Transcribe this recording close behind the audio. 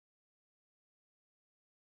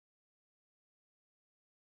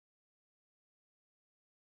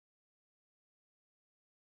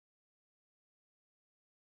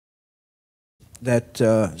that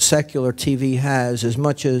secular TV has, as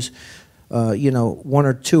much as one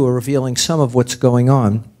or two are revealing some of what's going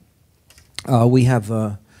on. We have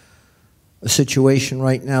a situation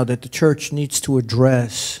right now that the church needs to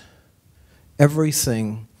address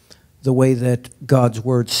everything the way that God's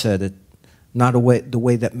Word said it, not the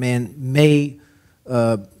way that man may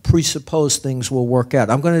presuppose things will work out.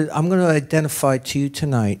 I'm going to identify to you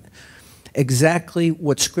tonight exactly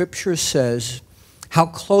what Scripture says. How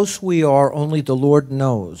close we are, only the Lord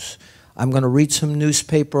knows. I'm going to read some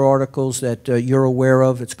newspaper articles that you're aware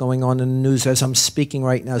of. It's going on in the news as I'm speaking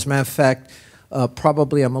right now. As a matter of fact,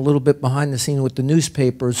 probably I'm a little bit behind the scene with the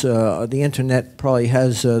newspapers. The internet probably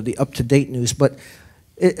has the up-to-date news, but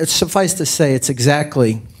it's suffice to say it's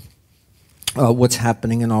exactly what's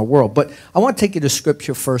happening in our world. But I want to take you to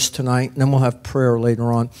Scripture first tonight, and then we'll have prayer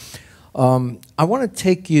later on. I want to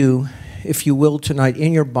take you, if you will, tonight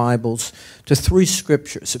in your Bibles to 3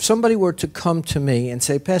 scriptures. If somebody were to come to me and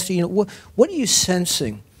say, Pastor, what are you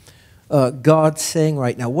sensing God saying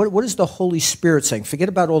right now? What is the Holy Spirit saying? Forget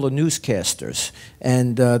about all the newscasters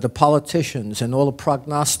and the politicians and all the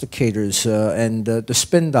prognosticators and the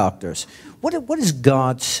spin doctors. What is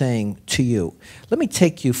God saying to you? Let me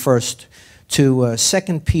take you first to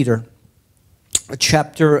 2 Peter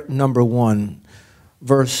chapter number 1,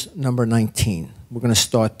 verse number 19. We're going to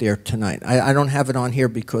start there tonight. I don't have it on here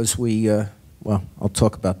because well, I'll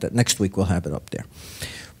talk about that. Next week we'll have it up there.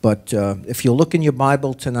 But if you look in your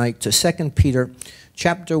Bible tonight to 2 Peter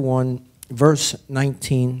chapter 1, verse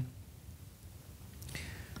 19,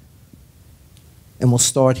 and we'll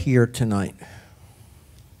start here tonight.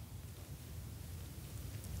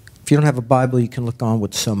 If you don't have a Bible, you can look on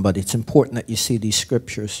with somebody. It's important that you see these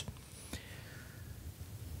scriptures.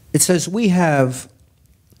 It says, we have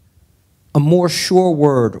a more sure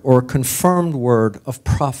word or a confirmed word of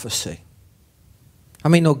prophecy. How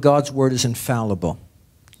many know God's word is infallible?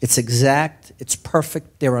 It's exact, it's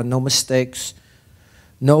perfect, there are no mistakes,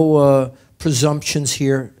 no presumptions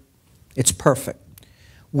here. It's perfect.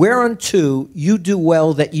 Whereunto you do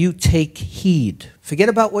well that you take heed. Forget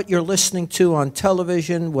about what you're listening to on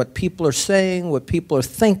television, what people are saying, what people are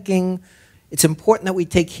thinking. It's important that we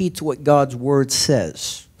take heed to what God's word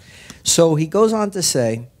says. So he goes on to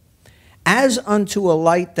say, as unto a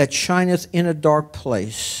light that shineth in a dark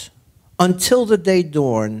place, until the day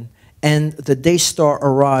dawn and the day star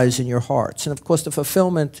arise in your hearts. And of course, the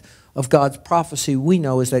fulfillment of God's prophecy we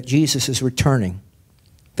know is that Jesus is returning.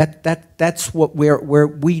 That's what where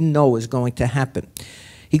we know is going to happen.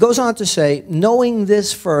 He goes on to say, knowing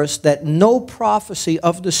this first, that no prophecy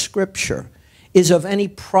of the Scripture is of any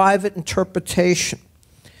private interpretation.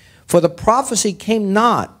 For the prophecy came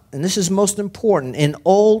not, and this is most important,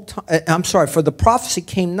 for the prophecy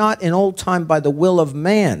came not in old time by the will of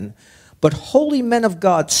man, but holy men of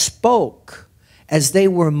God spoke as they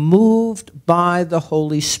were moved by the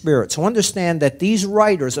Holy Spirit. So understand that these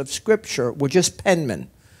writers of Scripture were just penmen.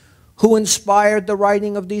 Who inspired the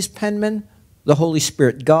writing of these penmen? The Holy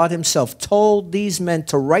Spirit. God himself told these men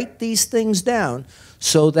to write these things down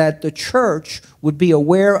so that the church would be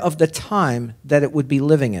aware of the time that it would be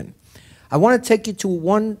living in. I want to take you to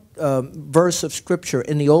one verse of Scripture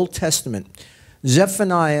in the Old Testament.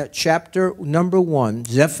 Zephaniah chapter number 1,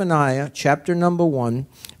 Zephaniah chapter number 1,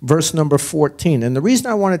 verse number 14. And the reason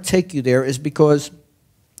I want to take you there is because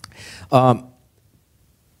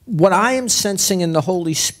what I am sensing in the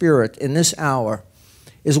Holy Spirit in this hour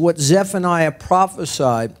is what Zephaniah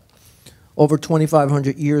prophesied over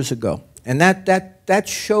 2,500 years ago. And that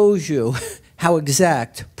shows you how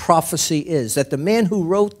exact prophecy is. That the man who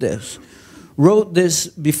wrote this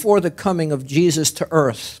before the coming of Jesus to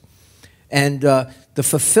earth. And the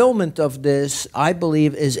fulfillment of this, I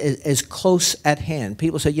believe, is close at hand.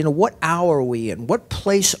 People say, what hour are we in? What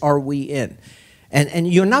place are we in? And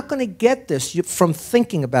you're not going to get this from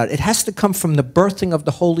thinking about it. It has to come from the birthing of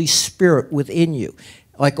the Holy Spirit within you.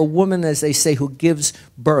 Like a woman, as they say, who gives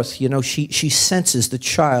birth, she senses the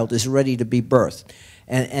child is ready to be birthed.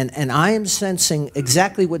 And I am sensing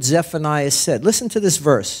exactly what Zephaniah said. Listen to this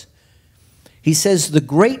verse. He says, the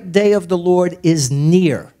great day of the Lord is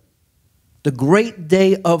near. The great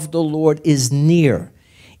day of the Lord is near.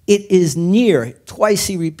 It is near. Twice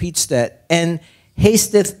he repeats that. And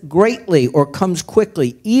hasteth greatly, or comes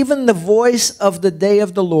quickly. Even the voice of the day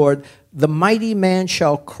of the Lord, the mighty man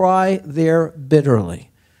shall cry there bitterly.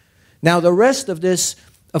 Now the rest of this,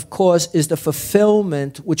 of course, is the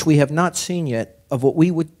fulfillment, which we have not seen yet, of what we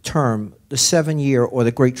would term the 7-year or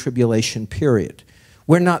the Great Tribulation period.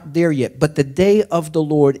 We're not there yet, but the day of the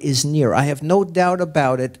Lord is near. I have no doubt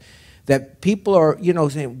about it that people are,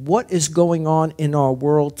 saying, what is going on in our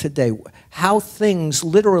world today? How things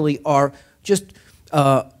literally are just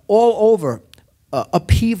all over,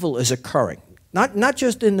 upheaval is occurring. Not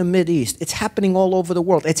just in the Mideast. It's happening all over the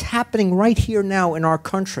world. It's happening right here now in our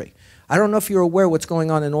country. I don't know if you're aware what's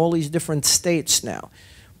going on in all these different states now.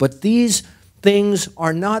 But these things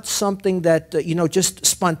are not something that, just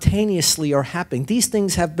spontaneously are happening. These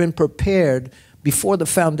things have been prepared before the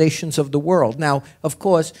foundations of the world. Now, of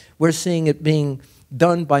course, we're seeing it being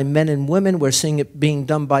done by men and women. We're seeing it being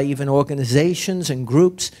done by even organizations and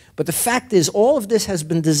groups. But the fact is, all of this has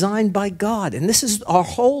been designed by God. And this is our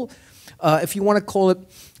whole, if you want to call it,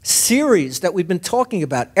 series that we've been talking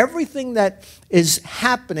about. Everything that is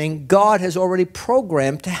happening, God has already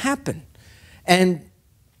programmed to happen. And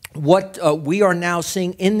what we are now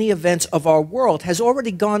seeing in the events of our world has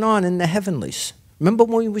already gone on in the heavenlies. Remember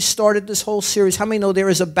when we started this whole series? How many know there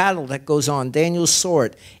is a battle that goes on? Daniel saw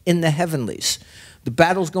it in the heavenlies. The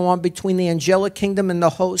battles go on between the angelic kingdom and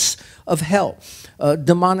the hosts of hell,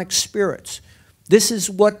 demonic spirits. This is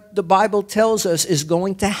what the Bible tells us is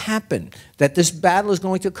going to happen, that this battle is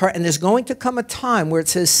going to occur. And there's going to come a time where it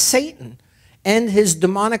says Satan and his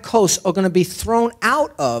demonic hosts are going to be thrown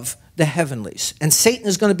out of the heavenlies. And Satan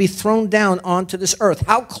is going to be thrown down onto this earth.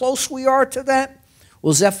 How close we are to that?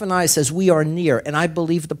 Well, Zephaniah says we are near, and I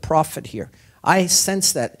believe the prophet here. I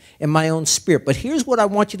sense that in my own spirit. But here's what I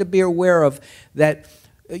want you to be aware of, that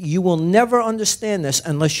you will never understand this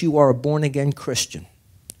unless you are a born-again Christian.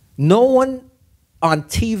 No one on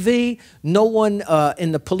TV, no one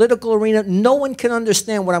in the political arena, no one can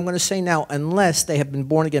understand what I'm going to say now unless they have been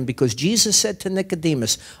born again. Because Jesus said to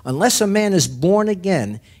Nicodemus, unless a man is born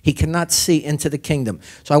again, he cannot see into the kingdom.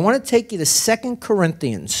 So I want to take you to 2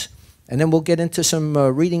 Corinthians. And then we'll get into some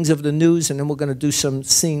readings of the news, and then we're going to do some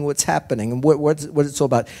seeing what's happening and what it's all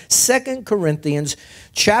about. 2 Corinthians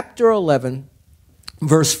chapter 11,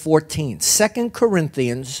 verse 14. 2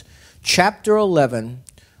 Corinthians chapter 11,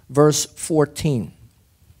 verse 14.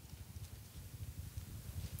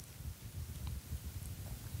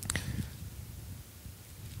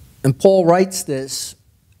 And Paul writes this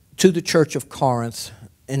to the church of Corinth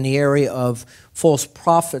in the area of false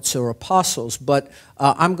prophets or apostles, but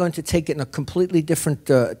I'm going to take it in a completely different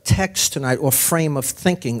text tonight, or frame of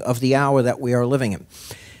thinking of the hour that we are living in.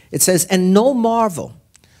 It says, and no marvel,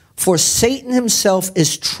 for Satan himself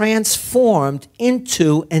is transformed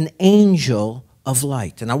into an angel of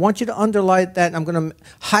light. And I want you to underline that, and I'm going to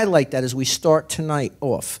highlight that as we start tonight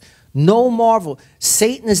off. No marvel,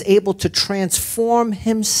 Satan is able to transform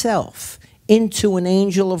himself into an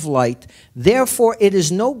angel of light. Therefore, it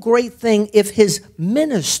is no great thing if his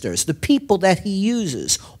ministers, the people that he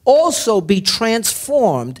uses, also be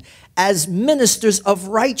transformed as ministers of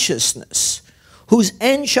righteousness, whose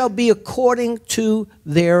end shall be according to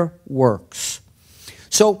their works.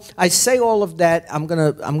 So I say all of that. I'm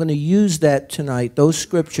gonna use that tonight, those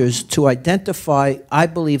scriptures, to identify, I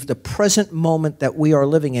believe, the present moment that we are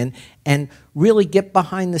living in, and really get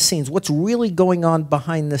behind the scenes. What's really going on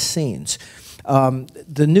behind the scenes?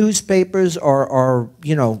 The newspapers are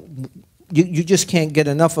you just can't get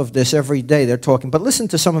enough of this every day. They're talking. But listen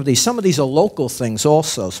to some of these. Some of these are local things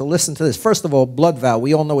also. So listen to this. First of all, blood vow.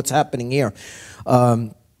 We all know what's happening here.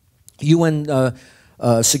 UN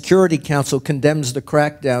Security Council condemns the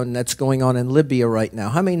crackdown that's going on in Libya right now.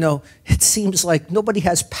 How many know it seems like nobody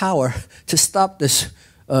has power to stop this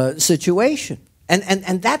situation?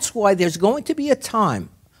 And that's why there's going to be a time,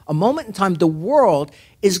 a moment in time, the world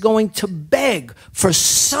is going to beg for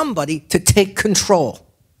somebody to take control.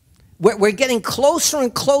 We're getting closer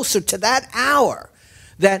and closer to that hour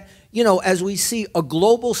that, as we see a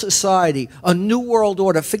global society, a new world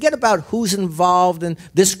order, forget about who's involved in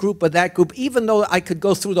this group or that group. Even though I could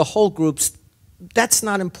go through the whole groups, that's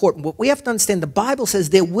not important. What we have to understand, the Bible says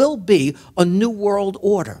there will be a new world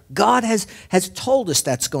order. God has told us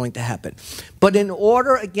that's going to happen. But in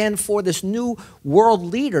order, again, for this new world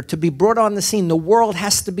leader to be brought on the scene, the world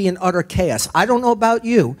has to be in utter chaos. I don't know about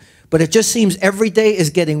you, but it just seems every day is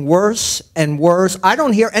getting worse and worse. I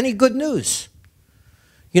don't hear any good news.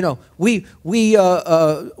 We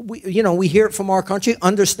hear it from our country,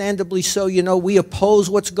 understandably so. We oppose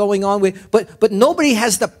what's going on. But nobody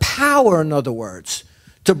has the power, in other words,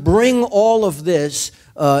 to bring all of this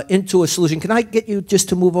into a solution. Can I get you just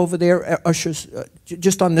to move over there, ushers?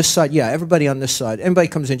 Just on this side. Yeah, everybody on this side. Anybody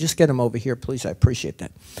comes in, just get them over here, please. I appreciate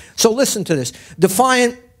that. So listen to this.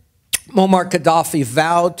 Defiant Muammar Gaddafi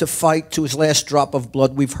vowed to fight to his last drop of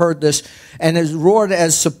blood. We've heard this, and has roared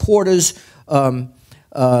as supporters.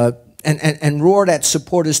 And roared at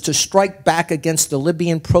supporters to strike back against the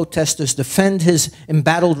Libyan protesters, defend his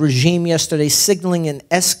embattled regime yesterday, signaling an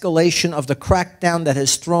escalation of the crackdown that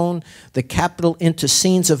has thrown the capital into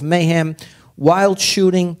scenes of mayhem, wild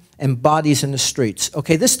shooting, and bodies in the streets.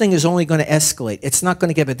 Okay, this thing is only going to escalate. It's not going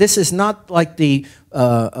to get better. This is not like the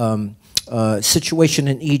situation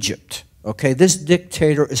in Egypt. Okay, this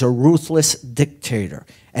dictator is a ruthless dictator,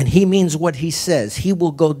 and he means what he says. He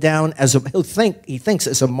will go down as he thinks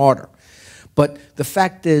as a martyr. But the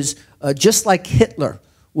fact is, just like Hitler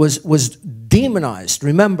was demonized,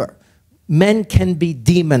 remember, men can be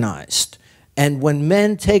demonized. And when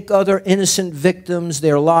men take other innocent victims,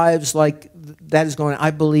 their lives, like that is going on,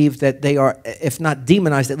 I believe that they are, if not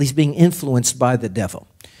demonized, at least being influenced by the devil.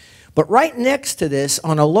 But right next to this,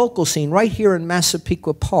 on a local scene, right here in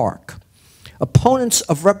Massapequa Park, opponents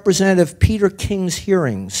of Representative Peter King's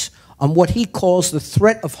hearings on what he calls the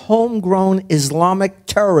threat of homegrown Islamic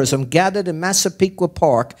terrorism gathered in Massapequa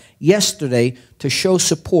Park yesterday to show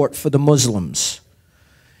support for the Muslims.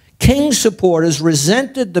 King's supporters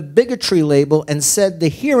resented the bigotry label and said the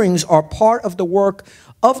hearings are part of the work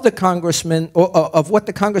of the congressman, or of what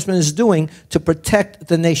the congressman is doing to protect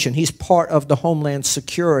the nation. He's part of the Homeland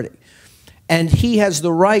Security. And he has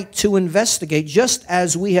the right to investigate, just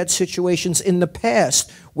as we had situations in the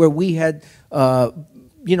past where we had,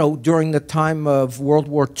 you know, during the time of World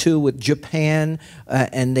War II with Japan,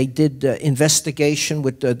 and they did investigation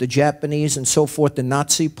with the Japanese and so forth, the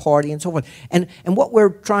Nazi Party and so forth. And what we're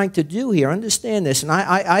trying to do here, understand this, and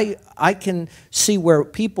I can see where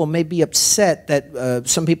people may be upset that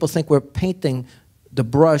some people think we're painting the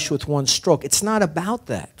brush with one stroke. It's not about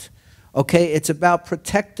that. Okay, it's about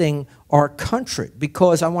protecting our country,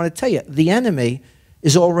 because I want to tell you, the enemy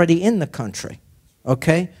is already in the country.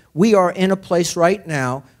 Okay, we are in a place right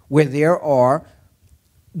now where there are,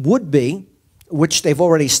 would be, which they've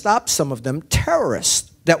already stopped some of them,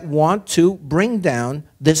 terrorists that want to bring down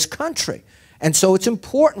this country. And so it's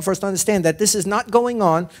important for us to understand that this is not going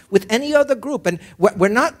on with any other group. And we're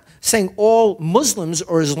not saying all Muslims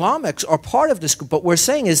or Islamics are part of this group. What we're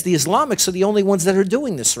saying is the Islamics are the only ones that are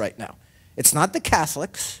doing this right now. It's not the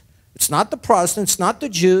Catholics. It's not the Protestants. It's not the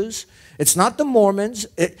Jews. It's not the Mormons.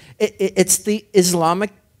 It's the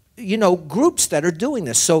Islamic, you know, groups that are doing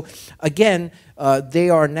this. So again,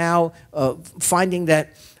 they are now finding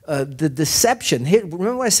that the deception. Here,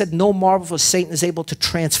 remember when I said no marvel for Satan is able to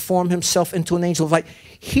transform himself into an angel of light?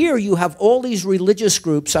 Here you have all these religious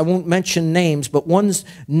groups. I won't mention names, but one's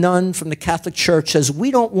nun from the Catholic Church says,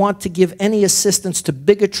 we don't want to give any assistance to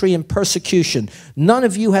bigotry and persecution. None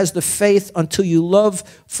of you has the faith until you love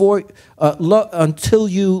for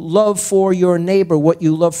your neighbor what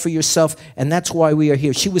you love for yourself, and that's why we are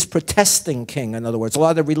here. She was protesting King, in other words. A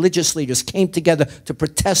lot of the religious leaders came together to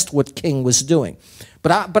protest what King was doing.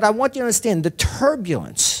 But I want you to understand, the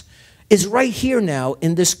turbulence is right here now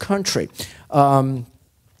in this country.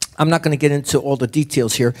 I'm not going to get into all the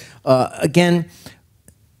details here. Again,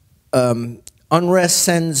 unrest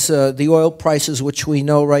sends the oil prices, which we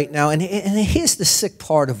know right now. And here's the sick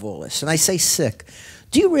part of all this. And I say sick.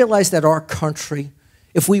 Do you realize that our country,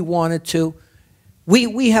 if we wanted to,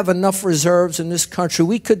 we have enough reserves in this country.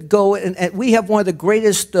 We could go and we have one of the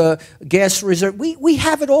greatest gas reserves. We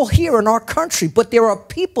have it all here in our country. But there are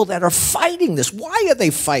people that are fighting this. Why are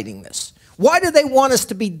they fighting this? Why do they want us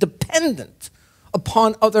to be dependent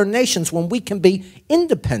upon other nations when we can be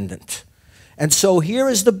independent? And so here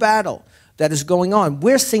is the battle that is going on.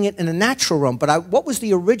 We're seeing it in a natural realm, but what was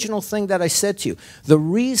the original thing that I said to you? The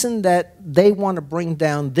reason that they want to bring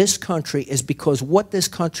down this country is because what this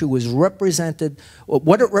country was represented,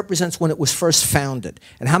 what it represents when it was first founded.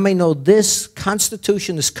 And how many know this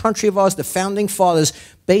Constitution, this country of ours, the Founding Fathers,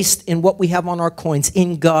 based in what we have on our coins,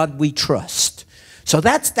 in God we trust. So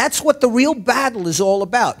that's what the real battle is all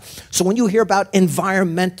about. So when you hear about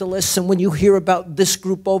environmentalists and when you hear about this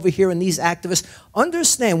group over here and these activists,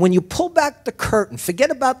 understand when you pull back the curtain,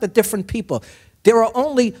 forget about the different people. There are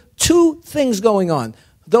only two things going on.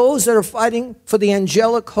 Those that are fighting for the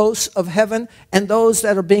angelic hosts of heaven and those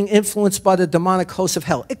that are being influenced by the demonic hosts of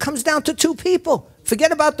hell. It comes down to two people.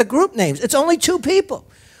 Forget about the group names. It's only two people.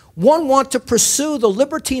 One wants to pursue the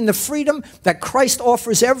liberty and the freedom that Christ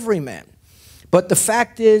offers every man. But the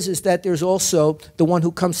fact is that there's also the one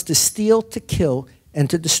who comes to steal, to kill, and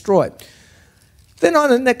to destroy. Then on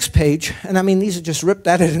the next page, and I mean, these are just ripped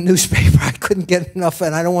out of the newspaper. I couldn't get enough,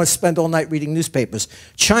 and I don't want to spend all night reading newspapers.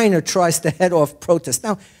 China tries to head off protests.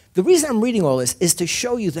 Now, the reason I'm reading all this is to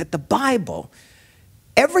show you that the Bible,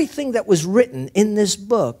 everything that was written in this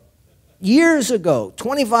book years ago,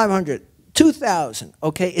 2,500, 2,000,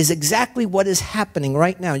 okay, is exactly what is happening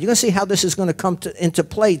right now. You're going to see how this is going to come into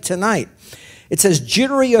play tonight. It says,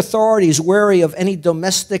 jittery authorities wary of any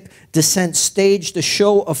domestic dissent staged a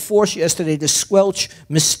show of force yesterday to squelch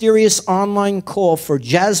mysterious online call for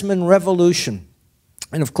Jasmine revolution.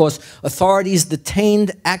 And of course, authorities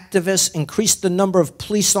detained activists, increased the number of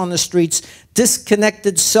police on the streets,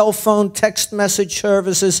 disconnected cell phone text message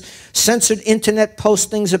services, censored internet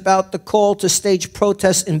postings about the call to stage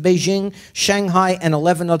protests in Beijing, Shanghai, and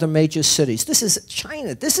 11 other major cities. This is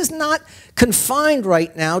China. This is not confined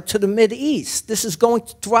right now to the Mideast. This is going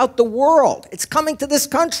throughout the world. It's coming to this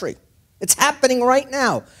country. It's happening right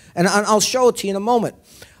now. And I'll show it to you in a moment.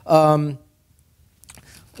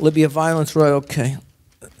 Libya violence, right, okay.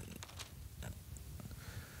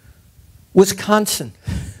 Wisconsin,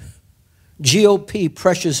 GOP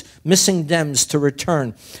pressures missing Dems to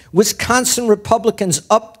return. Wisconsin Republicans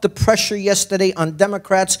upped the pressure yesterday on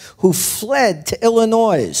Democrats who fled to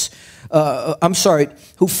Illinois.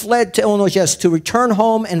 Who fled to Illinois, yes, to return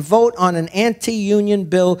home and vote on an anti-union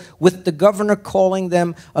bill with the governor calling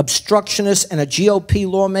them obstructionists and a GOP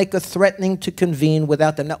lawmaker threatening to convene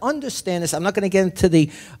without them. Now, understand this. I'm not going to get into the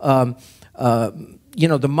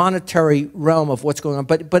the monetary realm of what's going on,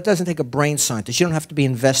 but it doesn't take a brain scientist. You don't have to be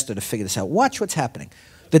invested to figure this out. Watch what's happening.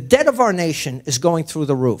 The debt of our nation is going through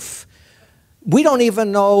the roof. We don't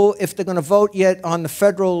even know if they're going to vote yet on the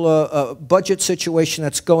federal budget situation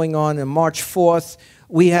that's going on March 4th.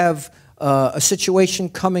 We have a situation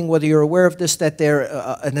coming, whether you're aware of this, that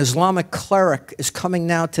an Islamic cleric is coming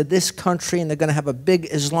now to this country, and they're going to have a big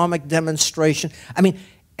Islamic demonstration. I mean,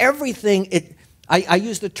 everything... I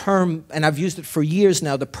use the term, and I've used it for years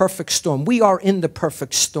now, the perfect storm. We are in the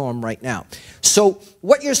perfect storm right now. So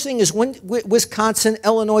what you're seeing is Wisconsin,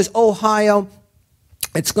 Illinois, Ohio,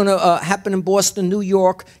 it's going to happen in Boston, New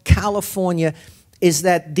York, California, is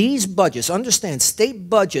that these budgets, understand, state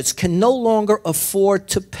budgets can no longer afford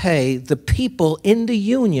to pay the people in the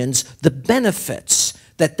unions the benefits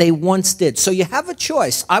that they once did. So you have a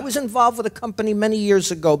choice. I was involved with a company many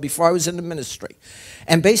years ago before I was in the ministry.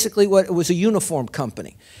 And basically it was a uniform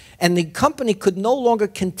company. And the company could no longer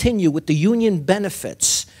continue with the union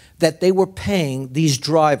benefits that they were paying these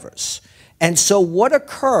drivers. And so what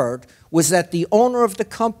occurred was that the owner of the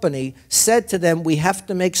company said to them, we have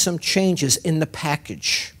to make some changes in the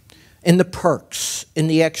package, in the perks, in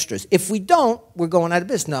the extras. If we don't, we're going out of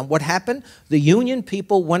business. Now, what happened? The union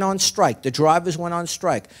people went on strike. The drivers went on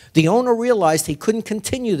strike. The owner realized he couldn't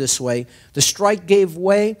continue this way. The strike gave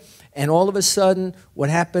way, and all of a sudden, what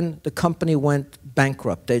happened? The company went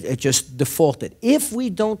bankrupt. It just defaulted. If we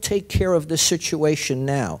don't take care of this situation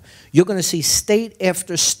now, you're going to see state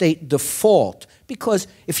after state default, because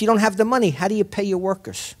if you don't have the money, how do you pay your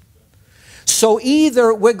workers? So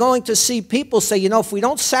either we're going to see people say, you know, if we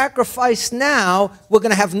don't sacrifice now, we're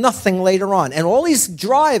going to have nothing later on. And all these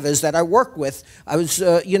drivers that I work with, I was,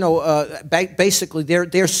 basically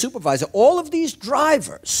their supervisor, all of these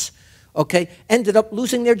drivers, okay, ended up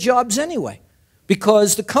losing their jobs anyway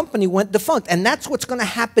because the company went defunct. And that's what's going to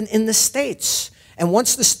happen in the states. And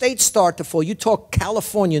once the states start to fall, you talk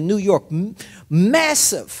California, New York,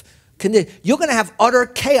 massive. You're going to have utter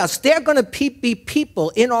chaos. There are going to be people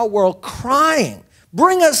in our world crying,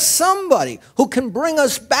 bring us somebody who can bring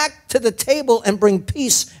us back to the table and bring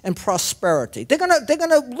peace and prosperity. They're going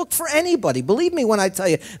to look for anybody. Believe me when I tell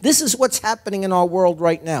you, this is what's happening in our world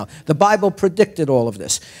right now. The Bible predicted all of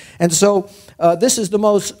this. And so this is the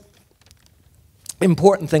most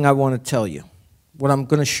important thing I want to tell you. What I'm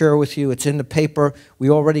going to share with you, it's in the paper. We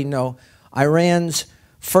already know. Iran's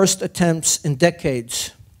first attempts in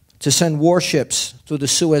decades to send warships through the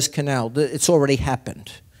Suez Canal. It's already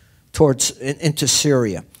happened into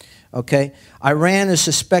Syria. Okay? Iran is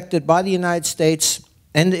suspected by the United States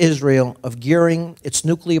and Israel of gearing its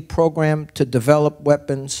nuclear program to develop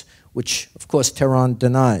weapons, which, of course, Tehran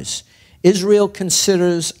denies. Israel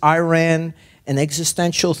considers Iran an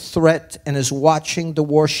existential threat and is watching the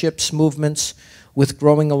warships' movements with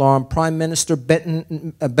growing alarm. Prime Minister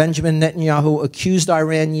Benjamin Netanyahu accused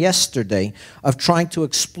Iran yesterday of trying to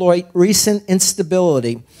exploit recent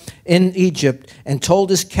instability in Egypt and told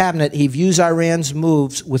his cabinet he views Iran's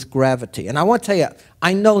moves with gravity. And I want to tell you,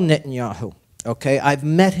 I know Netanyahu, okay? I've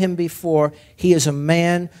met him before. He is a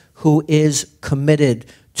man who is committed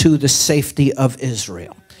to the safety of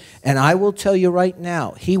Israel. And I will tell you right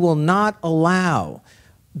now, he will not allow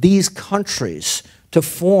these countries to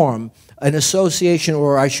form an association,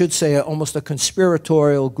 or I should say almost a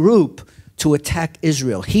conspiratorial group, to attack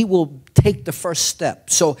Israel. He will take the first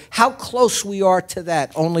step. So how close we are to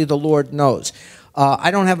that, only the Lord knows.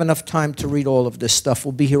 I don't have enough time to read all of this stuff.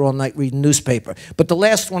 We'll be here all night reading newspaper. But the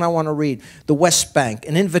last one I want to read, the West Bank,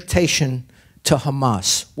 an invitation to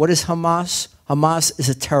Hamas. What is Hamas? Hamas is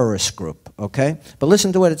a terrorist group, okay? But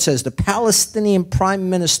listen to what it says. The Palestinian Prime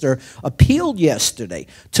Minister appealed yesterday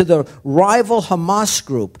to the rival Hamas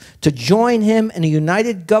group to join him in a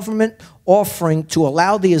united government offering to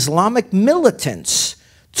allow the Islamic militants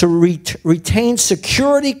to retain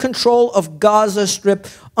security control of Gaza Strip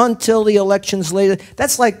until the elections later.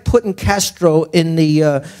 That's like putting Castro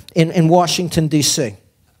in Washington, D.C.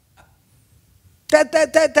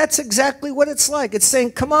 That's exactly what it's like. It's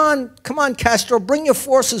saying, come on, Castro, bring your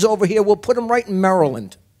forces over here. We'll put them right in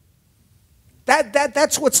Maryland.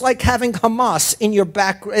 That's what's like having Hamas in your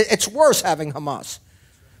back. It's worse having Hamas,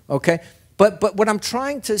 okay? But what I'm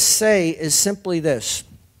trying to say is simply this.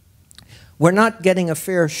 We're not getting a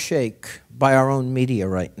fair shake by our own media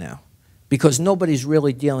right now because nobody's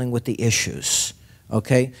really dealing with the issues,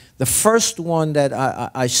 okay? The first one that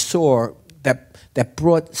I saw that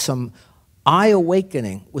brought some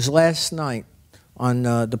eye-awakening was last night on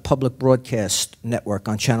the public broadcast network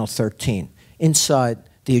on Channel 13, Inside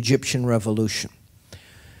the Egyptian Revolution.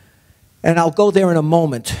 And I'll go there in a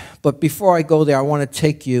moment, but before I go there, I want to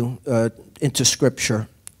take you into Scripture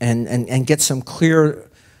and get some clear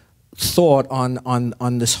thought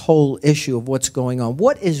on this whole issue of what's going on.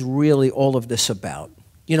 What is really all of this about?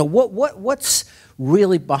 You know, what's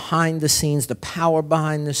really behind the scenes, the power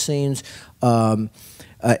behind the scenes?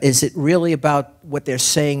 Is it really about what they're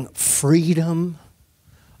saying, freedom,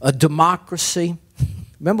 a democracy?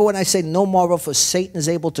 Remember when I say no marvel for Satan is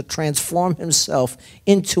able to transform himself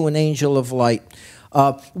into an angel of light?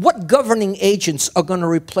 What governing agents are going to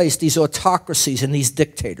replace these autocracies and these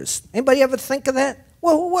dictators? Anybody ever think of that?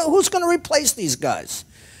 Well, who's going to replace these guys?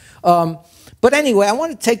 But anyway, I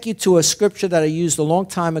want to take you to a scripture that I used a long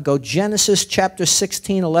time ago, Genesis chapter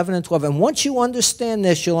 16, 11, and 12. And once you understand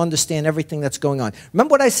this, you'll understand everything that's going on.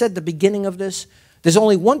 Remember what I said at the beginning of this? There's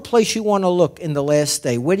only one place you want to look in the last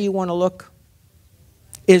day. Where do you want to look?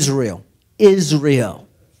 Israel. Israel.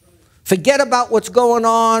 Forget about what's going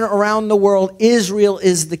on around the world. Israel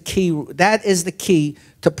is the key. That is the key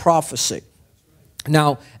to prophecy.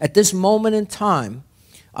 Now, at this moment in time,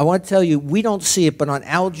 I want to tell you, we don't see it, but on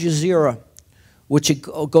Al Jazeera, which it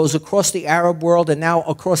goes across the Arab world and now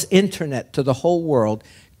across internet to the whole world,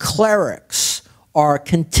 clerics are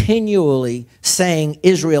continually saying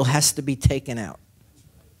Israel has to be taken out.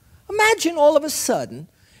 Imagine all of a sudden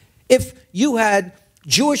if you had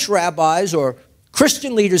Jewish rabbis or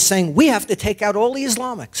Christian leaders saying, we have to take out all the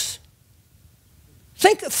Islamics.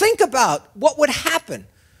 Think about what would happen.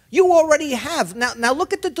 You already have. Now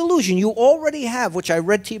look at the delusion. You already have, which I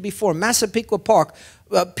read to you before, Massapequa Park,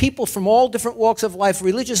 people from all different walks of life,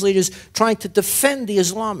 religious leaders trying to defend the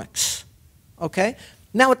Islamics. Okay?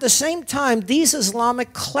 Now at the same time, these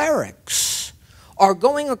Islamic clerics are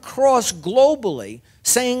going across globally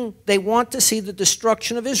saying they want to see the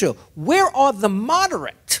destruction of Israel. Where are the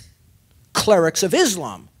moderate clerics of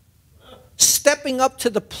Islam stepping up to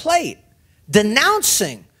the plate,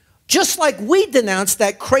 denouncing, just like we denounced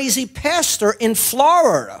that crazy pastor in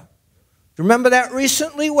Florida? Remember that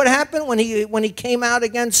recently? What happened when he came out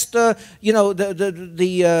against you know,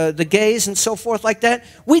 the gays and so forth like that?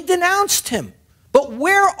 We denounced him. But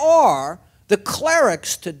where are the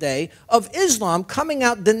clerics today of Islam coming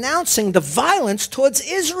out denouncing the violence towards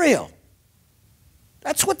Israel?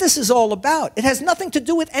 That's what this is all about. It has nothing to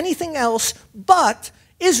do with anything else but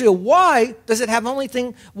Israel. Why does it have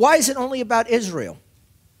why is it only about Israel?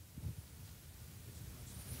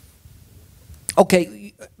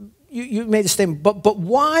 Okay, you made a statement, but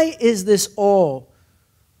why is this all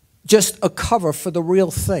just a cover for the real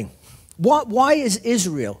thing? Why is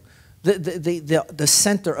Israel the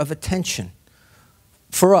center of attention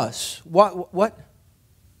for us? What?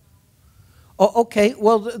 Oh, okay,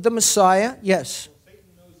 well, the Messiah, yes. Well, Satan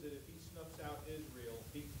knows that if he snuffs out Israel,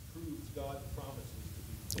 he proves God's promises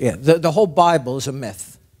to be Yeah, the whole Bible is a myth.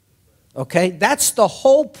 Okay? That's the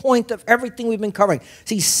whole point of everything we've been covering.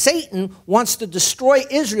 See, Satan wants to destroy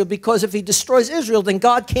Israel because if he destroys Israel, then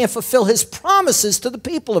God can't fulfill his promises to the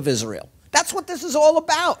people of Israel. That's what this is all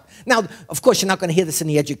about. Now, of course, you're not going to hear this in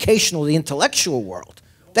the educational, the intellectual world.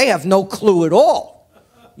 They have no clue at all.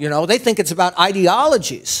 You know, they think it's about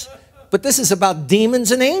ideologies. But this is about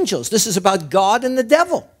demons and angels. This is about God and the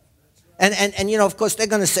devil. And you know, of course, they're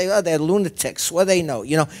going to say, oh, they're lunatics. Well, they know,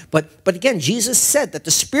 you know. But again, Jesus said that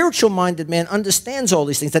the spiritual-minded man understands all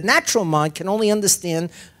these things. The natural mind can only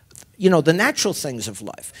understand, you know, the natural things of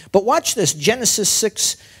life. But watch this, Genesis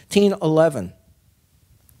 16:11.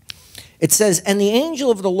 It says, and the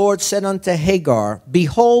angel of the Lord said unto Hagar,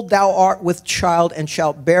 behold, thou art with child, and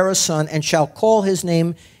shalt bear a son, and shalt call his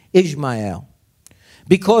name Ishmael,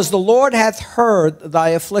 because the Lord hath heard thy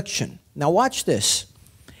affliction. Now watch this.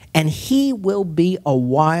 and he will be a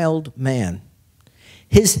wild man.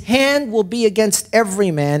 His hand will be against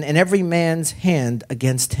every man, and every man's hand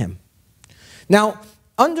against him. Now,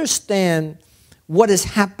 understand what is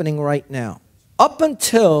happening right now. Up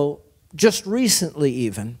until just recently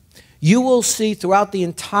even, you will see throughout the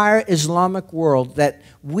entire Islamic world that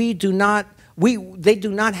they do not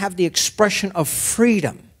have the expression of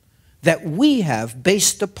freedom that we have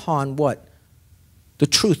based upon what? The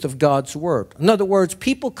truth of God's word. In other words,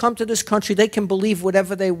 people come to this country, they can believe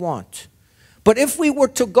whatever they want. But if we were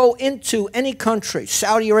to go into any country,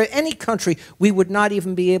 Saudi Arabia, any country, we would not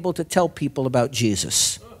even be able to tell people about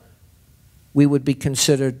Jesus. We would be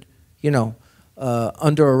considered,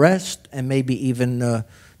 under arrest and maybe even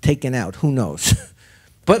taken out. Who knows?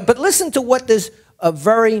 But listen to what this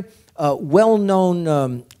very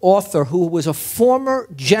well-known author who was a former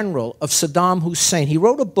general of Saddam Hussein, he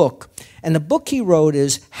wrote a book, and the book he wrote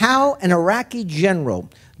is How an Iraqi General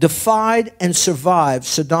Defied and Survived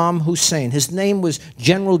Saddam Hussein. His name was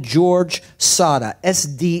General George Sada,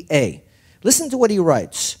 S-D-A. Listen to what he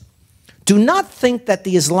writes. Do not think that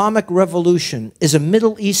the Islamic Revolution is a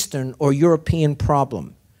Middle Eastern or European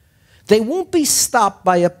problem. They won't be stopped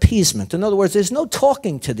by appeasement. In other words, there's no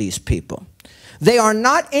talking to these people. They are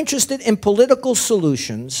not interested in political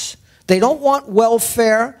solutions. They don't want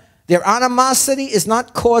welfare. Their animosity is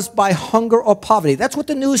not caused by hunger or poverty. That's what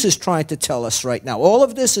the news is trying to tell us right now. All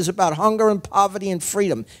of this is about hunger and poverty and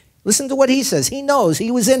freedom. Listen to what he says. He knows.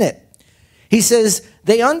 He was in it. He says,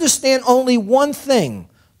 they understand only one thing,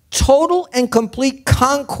 total and complete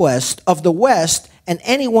conquest of the West and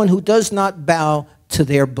anyone who does not bow to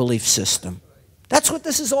their belief system. That's what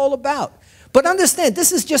this is all about. But understand,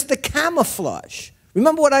 this is just a camouflage.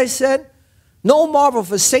 Remember what I said? No marvel,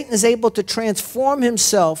 for Satan is able to transform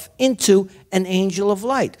himself into an angel of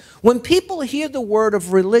light. When people hear the word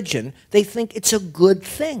of religion, they think it's a good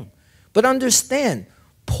thing. But understand,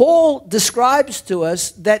 Paul describes to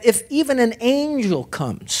us that if even an angel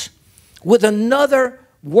comes with another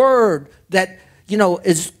word that,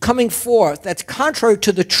 is coming forth that's contrary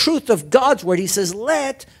to the truth of God's word, he says,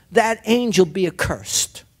 let that angel be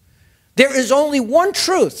accursed. There is only one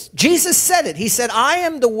truth. Jesus said it. He said, I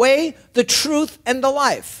am the way, the truth, and the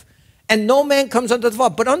life. And no man comes unto the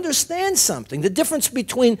Father. But understand something. The difference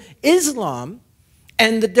between Islam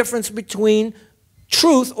and the difference between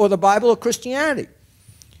truth or the Bible or Christianity.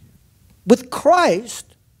 With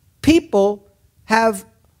Christ, people have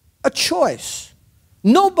a choice.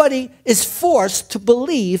 Nobody is forced to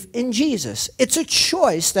believe in Jesus. It's a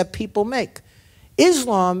choice that people make.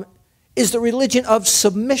 Islam is the religion of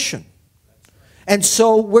submission. And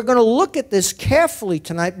so we're going to look at this carefully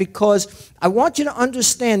tonight because I want you to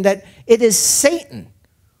understand that it is Satan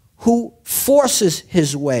who forces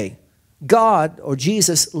his way. God or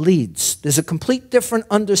Jesus leads. There's a complete different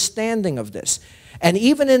understanding of this. And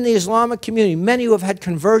even in the Islamic community, many who have had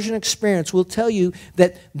conversion experience will tell you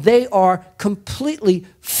that they are completely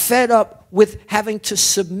fed up with having to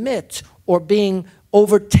submit or being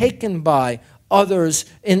overtaken by others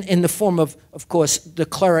in the form of course, the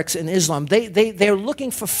clerics in Islam. They're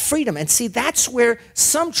looking for freedom. And see, that's where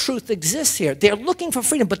some truth exists here. They're looking for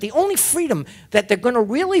freedom, but the only freedom that they're going to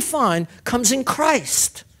really find comes in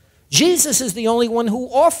Christ. Jesus is the only one who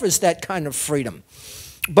offers that kind of freedom.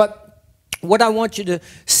 But what I want you to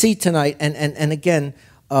see tonight, and again,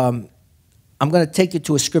 I'm going to take you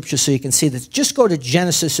to a scripture so you can see this. Just go to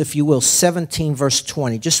Genesis, if you will, 17, verse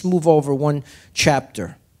 20. Just move over one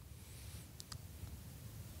chapter.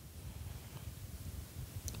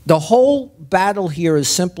 The whole battle here is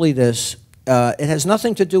simply this. It has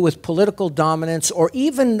nothing to do with political dominance or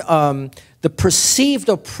even the perceived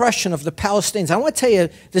oppression of the Palestinians. I want to tell you,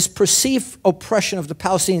 this perceived oppression of the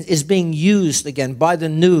Palestinians is being used again by the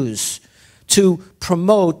news to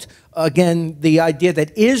promote, again, the idea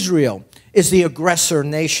that Israel is the aggressor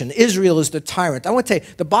nation. Israel is the tyrant. I want to tell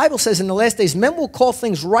you, the Bible says in the last days, men will call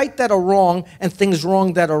things right that are wrong and things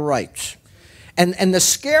wrong that are right. And the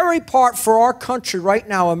scary part for our country right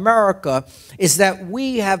now, America, is that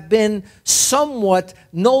we have been somewhat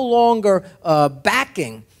no longer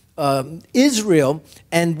backing Israel,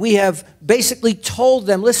 and we have basically told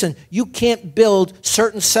them, listen, you can't build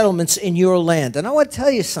certain settlements in your land. And I want to tell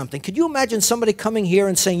you something. Could you imagine somebody coming here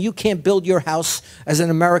and saying you can't build your house as an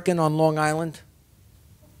American on Long Island?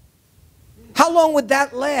 How long would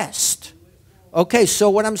that last? Okay, so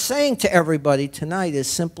what I'm saying to everybody tonight is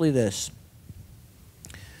simply this.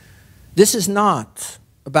 This is not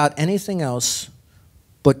about anything else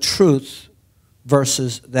but truth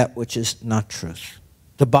versus that which is not truth.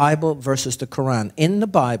 The Bible versus the Quran. In the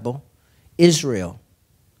Bible, Israel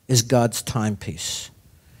is God's timepiece.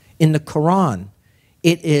 In the Quran,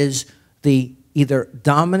 It is the either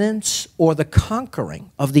dominance or the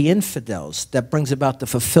conquering of the infidels that brings about the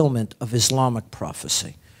fulfillment of Islamic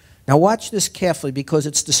prophecy. Now watch this carefully because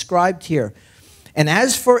it's described here. And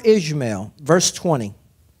as for Ishmael, verse 20,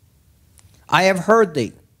 I have heard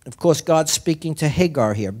thee. Of course, God's speaking to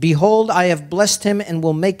Hagar here. Behold, I have blessed him and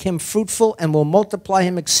will make him fruitful and will multiply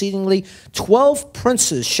him exceedingly. 12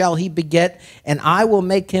 princes shall he beget, and I will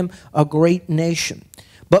make him a great nation.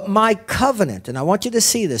 But my covenant, and I want you to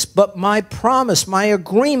see this, but my promise, my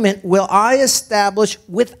agreement will I establish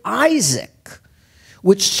with Isaac,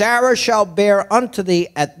 which Sarah shall bear unto thee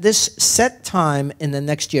at this set time in the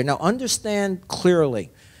next year. Now understand clearly,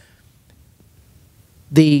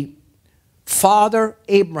 the father,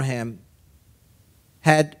 Abraham,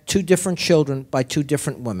 had two different children by two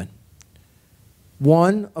different women.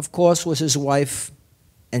 One, of course, was his wife,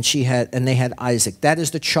 and they had Isaac. That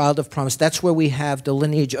is the child of promise. That's where we have the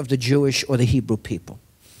lineage of the Jewish or the Hebrew people.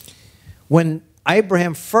 When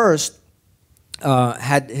Abraham first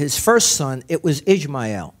had his first son, it was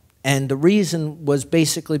Ishmael. And the reason was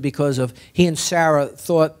basically because of he and Sarah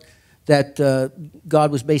thought that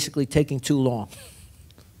God was basically taking too long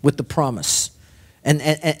with the promise.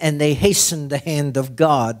 And they hastened the hand of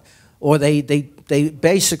God, or they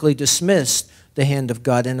basically dismissed the hand of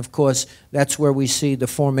God. And of course, that's where we see the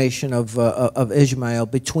formation of Ishmael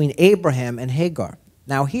between Abraham and Hagar.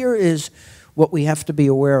 Now here is what we have to be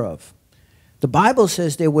aware of. The Bible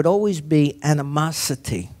says there would always be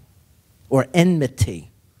animosity or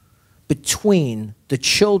enmity between the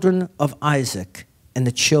children of Isaac and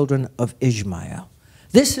the children of Ishmael.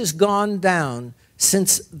 This has gone down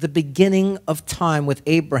since the beginning of time with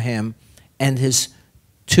Abraham and his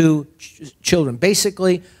two children.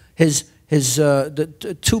 Basically,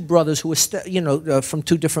 the two brothers who were, from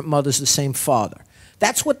two different mothers, the same father.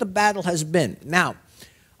 That's what the battle has been. Now,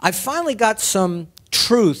 I finally got some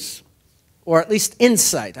truth, or at least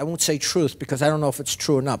insight. I won't say truth because I don't know if it's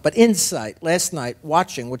true or not, but insight last night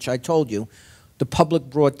watching, which I told you, the public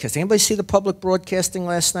broadcasting. Anybody see the public broadcasting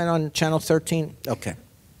last night on Channel 13? Okay.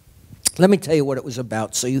 Let me tell you what it was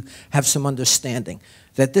about so you have some understanding.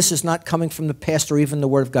 That this is not coming from the pastor or even the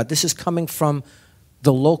Word of God. This is coming from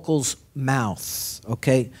the local's mouth,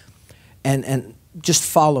 okay? And just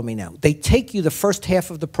follow me now. They take you the first half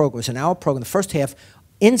of the program. It's an hour program. The first half,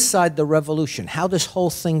 inside the revolution, how this whole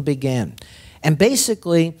thing began. And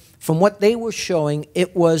basically, from what they were showing,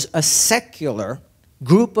 it was a secular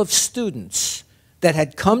group of students that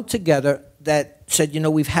had come together that said,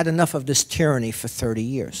 we've had enough of this tyranny for 30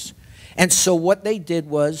 years. And so what they did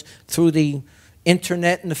was, through the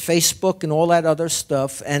internet and the Facebook and all that other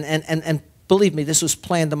stuff, and believe me, this was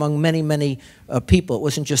planned among many, many people. It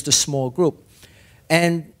wasn't just a small group.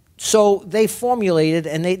 And so they formulated,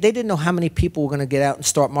 and they didn't know how many people were going to get out and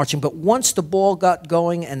start marching. But once the ball got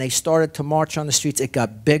going and they started to march on the streets, it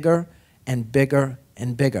got bigger and bigger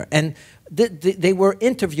and bigger. And they were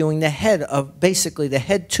interviewing the head of, basically the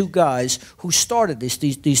head two guys who started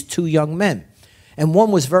these two young men. And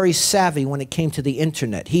one was very savvy when it came to the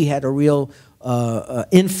internet. He had a real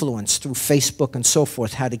influence through Facebook and so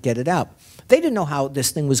forth, how to get it out. They didn't know how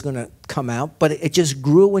this thing was going to come out, but it just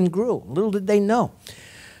grew and grew. Little did they know.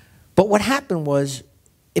 But what happened was,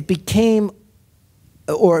 it became,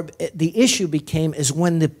 or the issue became, is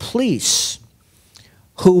when the police,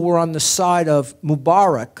 who were on the side of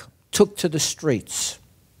Mubarak, took to the streets.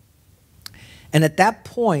 And at that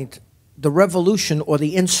point, the revolution or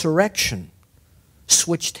the insurrection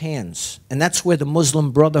switched hands. And that's where the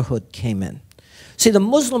Muslim Brotherhood came in. See, the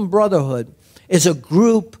Muslim Brotherhood is a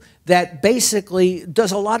group that basically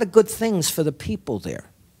does a lot of good things for the people there.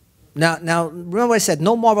 Now, remember what I said,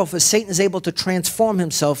 no marvel for Satan is able to transform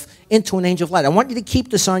himself into an angel of light. I want you to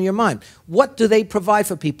keep this on your mind. What do they provide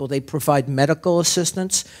for people? They provide medical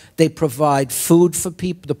assistance. They provide food for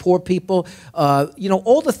people, the poor people.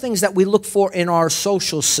 All the things that we look for in our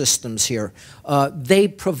social systems here, they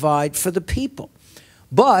provide for the people.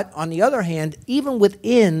 But, on the other hand, even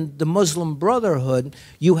within the Muslim Brotherhood,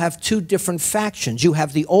 you have two different factions. You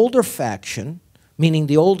have the older faction, meaning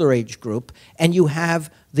the older age group, and you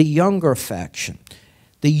have the younger faction.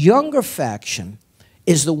 The younger faction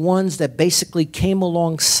is the ones that basically came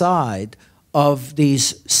alongside of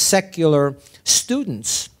these secular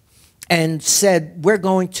students and said, we're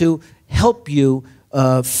going to help you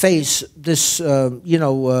face this,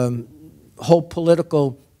 whole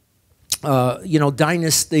political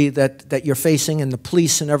dynasty that you're facing, and the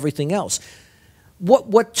police and everything else.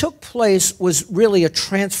 What took place was really a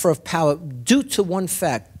transfer of power due to one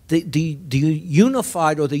fact. the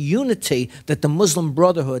unified or the unity that the Muslim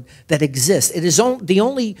Brotherhood that exists. It is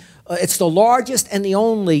it's the largest and the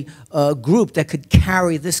only group that could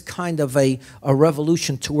carry this kind of a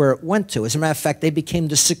revolution to where it went to. As a matter of fact, they became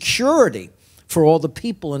the security for all the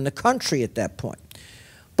people in the country at that point.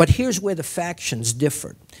 But here's where the factions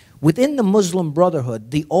differed. Within the Muslim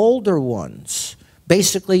Brotherhood, the older ones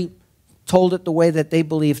basically told it the way that they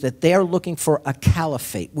believe, that they're looking for a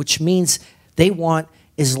caliphate, which means they want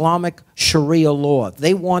Islamic Sharia law.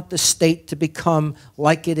 They want the state to become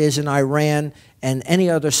like it is in Iran and any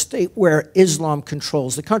other state where Islam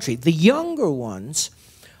controls the country. The younger ones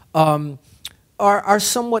are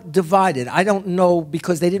somewhat divided. I don't know,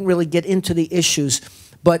 because they didn't really get into the issues,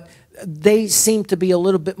 but they seem to be a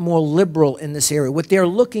little bit more liberal in this area. What they're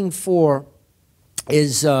looking for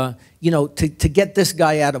is, you know, to get this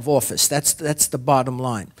guy out of office. That's the bottom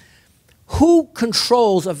line. Who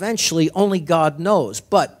controls eventually, only God knows.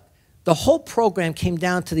 But the whole program came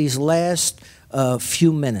down to these last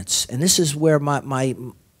few minutes. And this is where my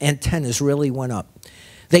antennas really went up.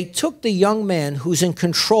 They took the young man who's in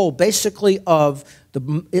control basically of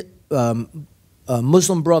the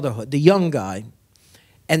Muslim Brotherhood, the young guy,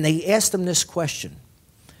 and they asked him this question.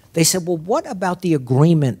 They said, well, what about the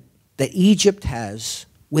agreement that Egypt has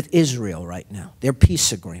with Israel right now, their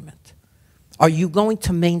peace agreement? Are you going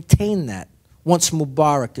to maintain that once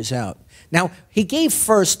Mubarak is out? Now, he gave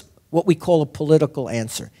first what we call a political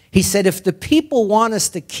answer. He said, if the people want us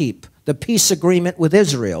to keep the peace agreement with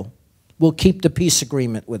Israel, we'll keep the peace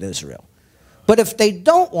agreement with Israel. But if they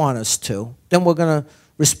don't want us to, then we're going to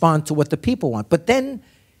respond to what the people want. But then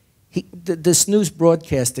this news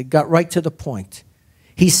broadcaster got right to the point.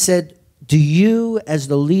 He said, do you, as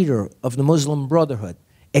the leader of the Muslim Brotherhood,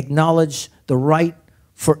 acknowledge the right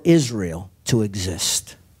for Israel to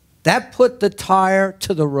exist? That put the tire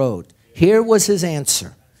to the road. Here was his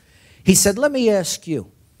answer. He said, let me ask you,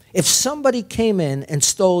 if somebody came in and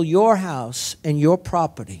stole your house and your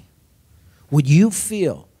property, would you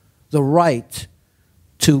feel the right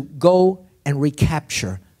to go and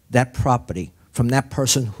recapture that property from that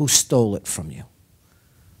person who stole it from you?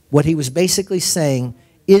 What he was basically saying,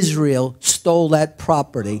 Israel stole that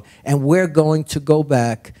property, and we're going to go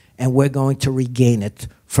back and we're going to regain it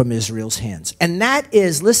from Israel's hands. And that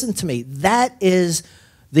is, listen to me, that is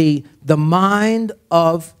the mind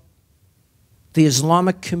of the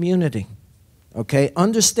Islamic community. Okay?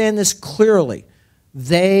 Understand this clearly.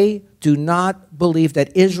 They do not believe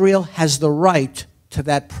that Israel has the right to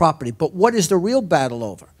that property. But what is the real battle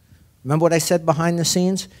over? Remember what I said behind the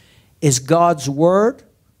scenes? Is God's word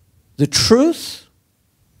the truth,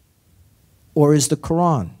 or is the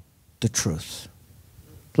Quran the truth?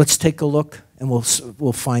 Let's take a look and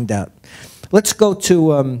we'll find out. Let's go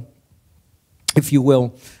to, if you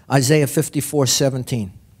will, Isaiah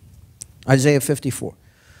 54:17. Isaiah 54.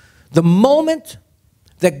 The moment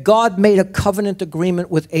that God made a covenant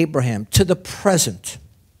agreement with Abraham to the present,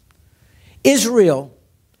 Israel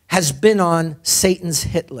has been on Satan's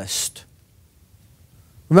hit list.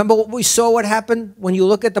 Remember what we saw, what happened when you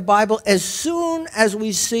look at the Bible? As soon as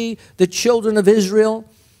we see the children of Israel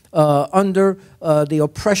under the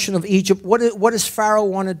oppression of Egypt, what does Pharaoh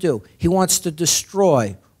want to do? He wants to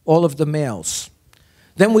destroy all of the males.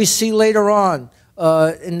 Then we see later on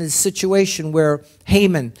in the situation where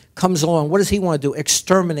Haman comes along. What does he want to do?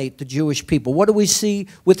 Exterminate the Jewish people. What do we see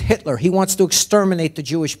with Hitler? He wants to exterminate the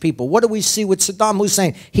Jewish people. What do we see with Saddam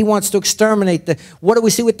Hussein? He wants to exterminate the... What do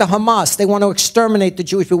we see with the Hamas? They want to exterminate the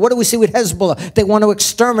Jewish people. What do we see with Hezbollah? They want to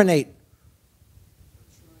exterminate.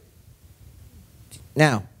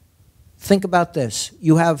 Now, think about this.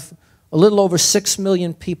 You have a little over 6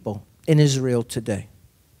 million people in Israel today.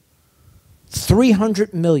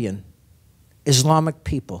 300 million Islamic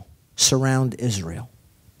people surround Israel.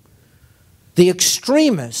 The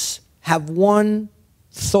extremists have one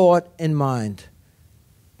thought in mind: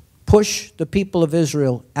 push the people of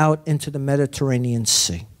Israel out into the Mediterranean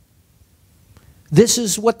Sea. This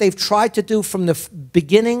is what they've tried to do from the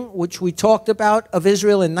beginning, which we talked about, of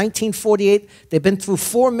Israel in 1948. They've been through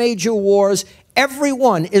 4 major wars. Every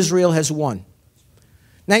one Israel has won.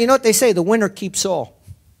 Now, you know what they say, the winner keeps all.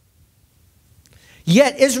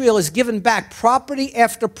 Yet Israel has given back property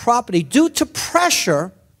after property due to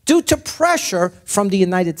pressure from the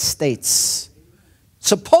United States.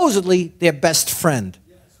 Supposedly their best friend.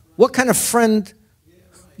 What kind of friend,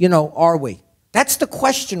 you know, are we? That's the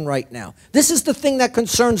question right now. This is the thing that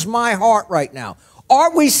concerns my heart right now.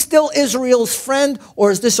 Are we still Israel's friend,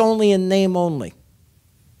 or is this only in name only?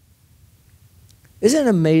 Isn't it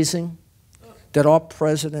amazing that our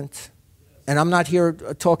president, and I'm not here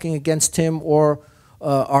talking against him or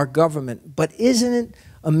our government, but isn't it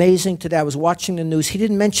amazing today? I was watching the news. He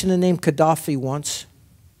didn't mention the name Gaddafi once.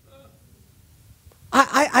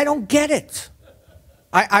 I don't get it.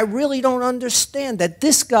 I really don't understand that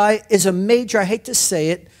this guy is a major, I hate to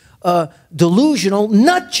say it, delusional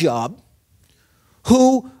nut job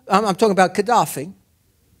who, I'm talking about Gaddafi,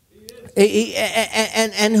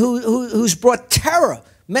 and who's brought terror.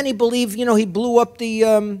 Many believe, you know, he blew up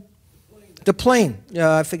the plane.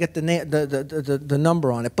 I forget the name, the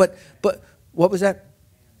number on it. But what was that?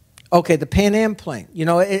 Okay, the Pan Am plane. You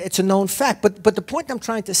know, it's a known fact. But the point I'm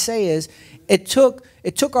trying to say is, it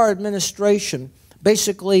took our administration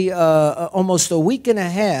basically almost a week and a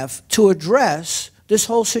half to address this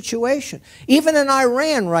whole situation. Even in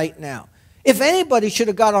Iran right now, if anybody should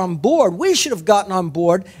have got on board, we should have gotten on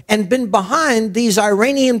board and been behind these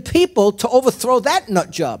Iranian people to overthrow that nut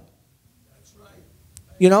job. That's right.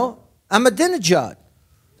 You know, Ahmadinejad.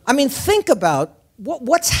 I mean, think about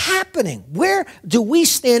what's happening. Where do we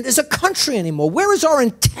stand as a country anymore? Where is our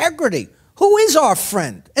integrity? Who is our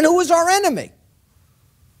friend and who is our enemy?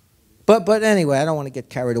 But anyway, I don't want to get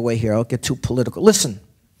carried away here. I'll get too political. Listen,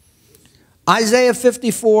 Isaiah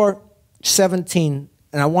 54:17,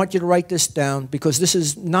 and I want you to write this down because this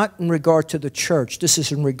is not in regard to the church. This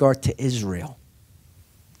is in regard to Israel.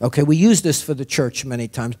 Okay, we use this for the church many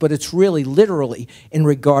times, but it's really literally in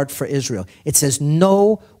regard for Israel. It says,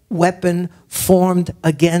 no weapon formed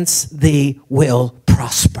against thee will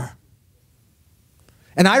prosper.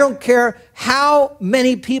 And I don't care how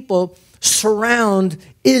many people surround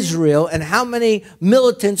Israel and how many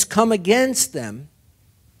militants come against them.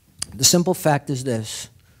 The simple fact is this: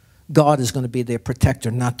 God is going to be their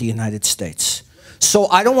protector, not the United States. So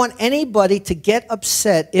I don't want anybody to get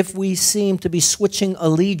upset if we seem to be switching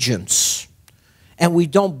allegiance and we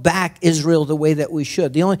don't back Israel the way that we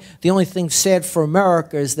should. The only thing sad for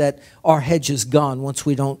America is that our hedge is gone once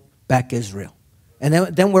we don't back Israel.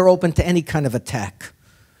 And then we're open to any kind of attack.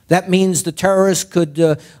 That means the terrorists could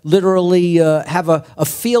literally have a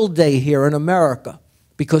field day here in America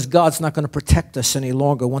because God's not going to protect us any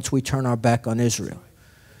longer once we turn our back on Israel.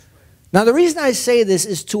 Now, the reason I say this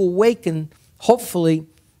is to awaken, hopefully,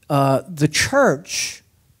 the church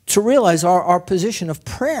to realize our position of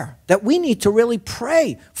prayer, that we need to really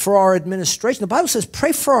pray for our administration. The Bible says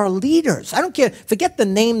pray for our leaders. I don't care. Forget the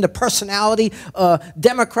name, the personality,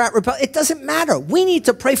 Democrat, Republican. It doesn't matter. We need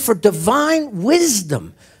to pray for divine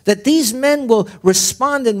wisdom, that these men will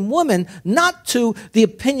respond in women, not to the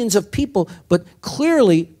opinions of people, but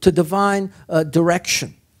clearly to divine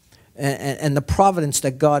direction and the providence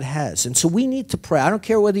that God has. And so we need to pray. I don't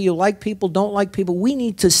care whether you like people, don't like people. We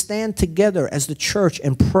need to stand together as the church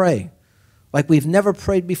and pray like we've never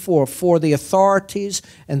prayed before for the authorities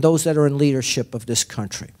and those that are in leadership of this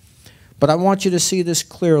country. But I want you to see this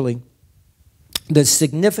clearly. The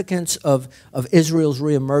significance of Israel's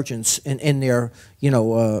reemergence in their,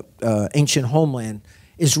 ancient homeland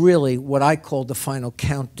is really what I call the final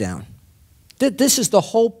countdown. This is the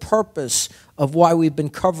whole purpose of why we've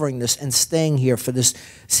been covering this and staying here for this.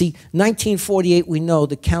 See, 1948, we know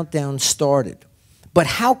the countdown started. But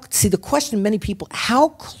the question many people, how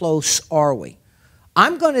close are we?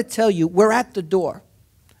 I'm going to tell you, we're at the door.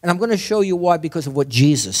 And I'm going to show you why, because of what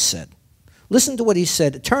Jesus said. Listen to what he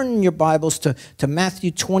said. Turn in your Bibles to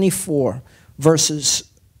Matthew 24,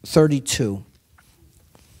 verses 32.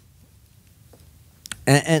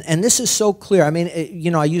 And this is so clear. I mean,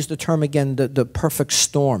 I use the term again, the perfect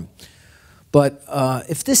storm. But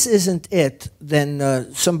if this isn't it,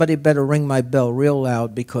 then somebody better ring my bell real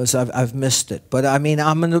loud because I've missed it. But I mean,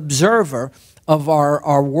 I'm an observer of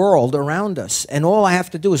our world around us. And all I have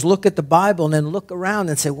to do is look at the Bible and then look around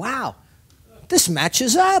and say, wow, this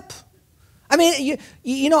matches up. I mean,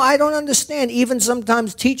 I don't understand. Even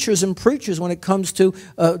sometimes teachers and preachers, when it comes to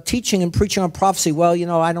teaching and preaching on prophecy, well,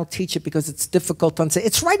 I don't teach it because it's difficult to understand.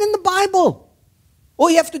 It's right in the Bible. All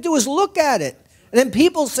you have to do is look at it. And then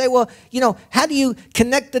people say, well, how do you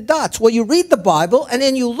connect the dots? Well, you read the Bible, and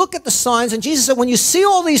then you look at the signs. And Jesus said, when you see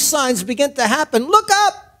all these signs begin to happen, look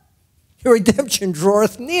up. Your redemption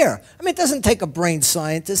draweth near. I mean, it doesn't take a brain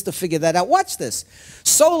scientist to figure that out. Watch this.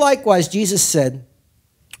 So likewise, Jesus said,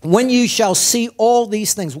 when you shall see all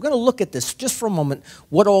these things. We're going to look at this just for a moment,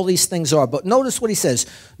 what all these things are. But notice what he says.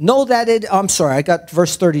 Know that I'm sorry, I got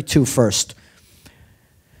verse 32 first.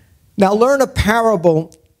 Now learn a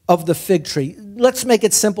parable of the fig tree. Let's make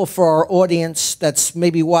it simple for our audience that's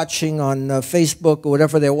maybe watching on Facebook or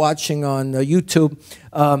whatever they're watching on YouTube.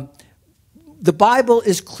 The Bible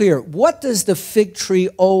is clear. What does the fig tree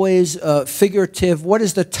always, figurative, what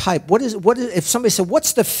is the type? What is, if somebody said,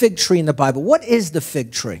 what's the fig tree in the Bible? What is the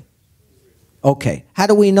fig tree? Okay, how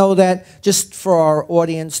do we know that? Just for our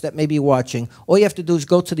audience that may be watching, all you have to do is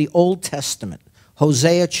go to the Old Testament.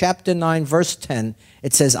 Hosea chapter 9, verse 10,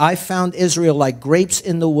 it says, I found Israel like grapes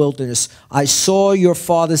in the wilderness. I saw your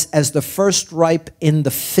fathers as the first ripe in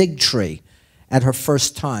the fig tree at her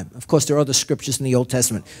first time. Of course, there are other scriptures in the Old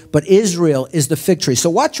Testament, but Israel is the fig tree.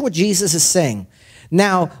 So watch what Jesus is saying.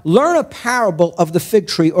 Now, learn a parable of the fig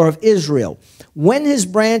tree or of Israel. When his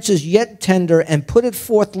branch is yet tender and putteth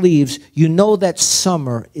forth leaves, you know that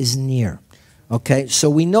summer is near. Okay, so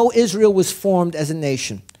we know Israel was formed as a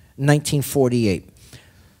nation in 1948.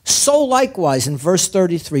 So likewise, in verse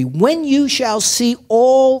 33, when you shall see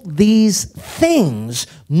all these things,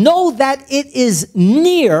 know that it is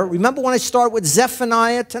near. Remember when I started with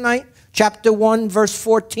Zephaniah tonight, chapter 1, verse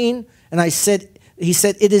 14? And I said, he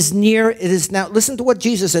said, it is near, it is now. Listen to what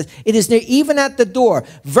Jesus says. It is near, even at the door.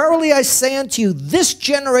 Verily I say unto you, this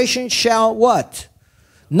generation shall what?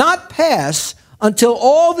 Not pass until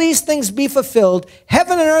all these things be fulfilled.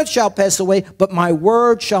 Heaven and earth shall pass away, but my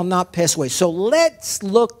word shall not pass away. So let's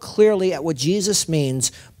look clearly at what Jesus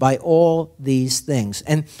means by all these things.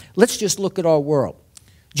 And let's just look at our world.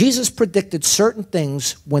 Jesus predicted certain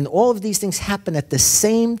things when all of these things happen at the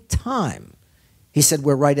same time. He said,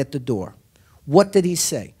 we're right at the door. What did he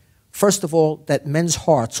say? First of all, that men's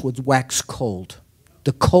hearts would wax cold.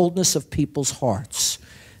 The coldness of people's hearts.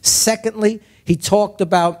 Secondly, he talked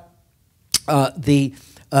about the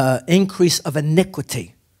increase of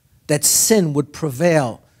iniquity, that sin would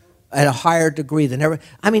prevail at a higher degree than ever.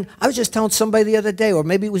 I mean, I was just telling somebody the other day, or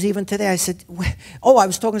maybe it was even today, I said, oh, I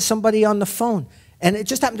was talking to somebody on the phone, and it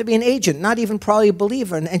just happened to be an agent, not even probably a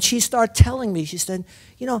believer, and she started telling me, she said,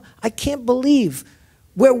 you know, I can't believe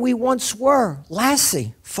where we once were.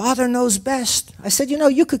 Lassie, Father knows best. I said, you know,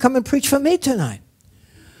 you could come and preach for me tonight.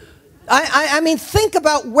 I mean, think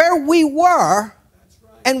about where we were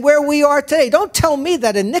and where we are today. Don't tell me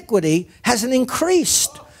that iniquity hasn't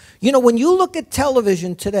increased. You know, when you look at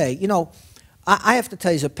television today, you know, I have to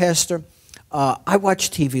tell you as a pastor, I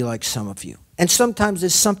watch TV like some of you. And sometimes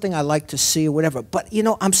there's something I like to see or whatever. But, you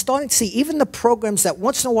know, I'm starting to see even the programs that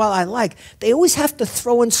once in a while I like, they always have to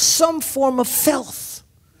throw in some form of filth.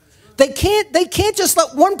 They can't just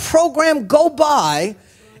let one program go by.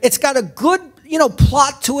 It's got a good, you know,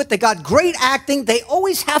 plot to it. They got great acting. They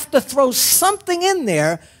always have to throw something in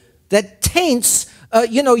there that taints,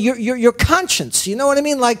 you know, your conscience. You know what I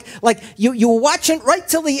mean? Like you were watching right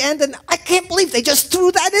till the end, and I can't believe they just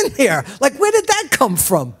threw that in there. Like, where did that come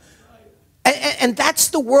from? And that's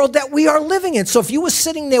the world that we are living in. So if you were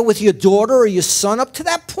sitting there with your daughter or your son, up to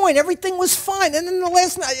that point, everything was fine. And then the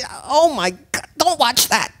last night, oh my God, don't watch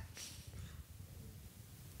that.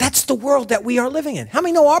 That's the world that we are living in. How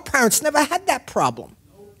many know our parents never had that problem?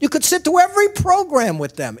 You could sit through every program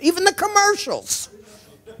with them, even the commercials.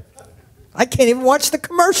 I can't even watch the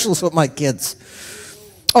commercials with my kids.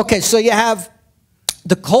 Okay, so you have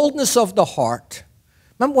the coldness of the heart.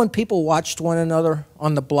 Remember when people watched one another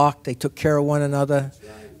on the block? They took care of one another.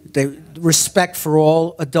 They respect for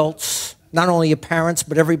all adults, not only your parents,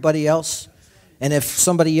 but everybody else. And if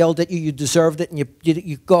somebody yelled at you, you deserved it, and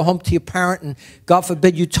you go home to your parent, and God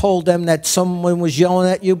forbid you told them that someone was yelling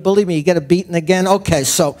at you. Believe me, you get a beating again. Okay,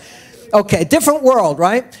 so, okay, different world,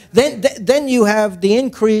 right? Then you have the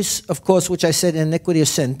increase, of course, which I said, iniquity of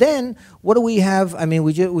sin. Then, what do we have? I mean,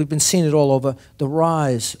 we've been seeing it all over. The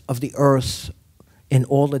rise of the earth in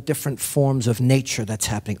all the different forms of nature that's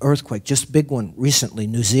happening. Earthquake, just big one recently,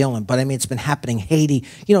 New Zealand. But I mean, it's been happening, Haiti.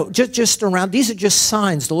 You know, just around. These are just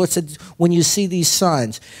signs. The Lord said, when you see these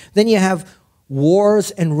signs. Then you have wars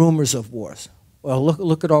and rumors of wars. Well,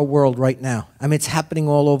 look at our world right now. I mean, it's happening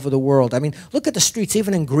all over the world. I mean, look at the streets,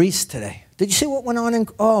 even in Greece today. Did you see what went on in?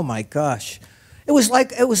 Oh my gosh. It was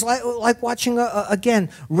like watching again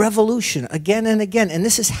revolution again and again, and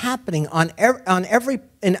this is happening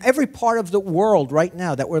in every part of the world right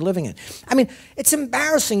now that we're living in. I mean, it's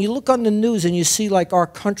embarrassing. You look on the news and you see like our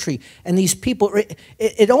country and these people.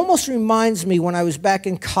 It almost reminds me when I was back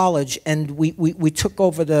in college and we took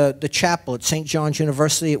over the chapel at St. John's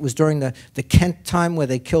University. It was during the Kent time where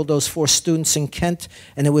they killed those 4 students in Kent,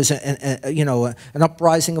 and it was an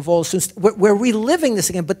uprising of all the students. We're reliving this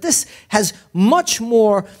again, but this has much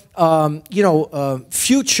more,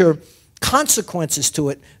 future consequences to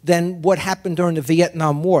it than what happened during the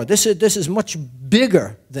Vietnam War. This is much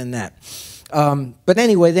bigger than that. But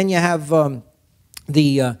anyway, then you have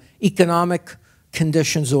the economic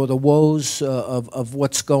conditions or the woes of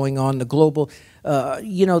what's going on, the global,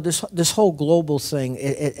 this whole global thing.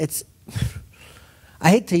 It's I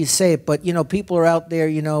hate to say it, but people are out there.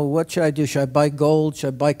 What should I do? Should I buy gold? Should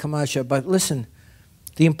I buy commodities? Should I buy? Listen.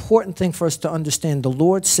 The important thing for us to understand, the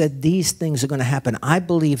Lord said these things are going to happen. I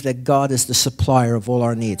believe that God is the supplier of all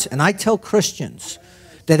our needs. And I tell Christians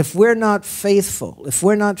that if we're not faithful,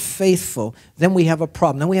 then we have a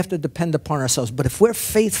problem. Then we have to depend upon ourselves. But if we're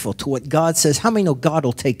faithful to what God says, how many know God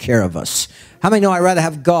will take care of us? How many know I'd rather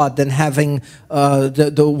have God than having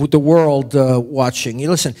the world watching?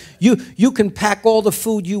 You listen, you can pack all the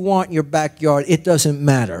food you want in your backyard. It doesn't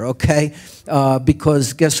matter, okay?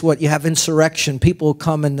 Because guess what? You have insurrection. People will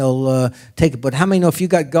come and they'll take it. But how many know if you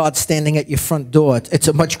got God standing at your front door, it's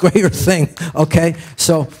a much greater thing, okay?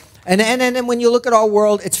 So... And then when you look at our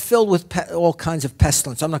world, it's filled with all kinds of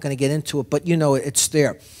pestilence. I'm not going to get into it, but you know it's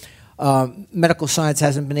there. Medical science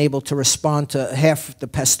hasn't been able to respond to half the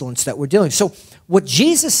pestilence that we're dealing with. So what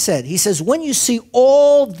Jesus said, he says, when you see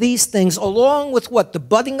all these things, along with what? The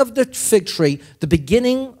budding of the fig tree, the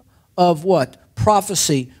beginning of what?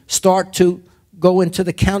 Prophecy, start to go into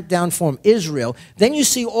the countdown form, Israel. Then you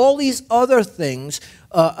see all these other things.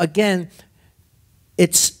 Again,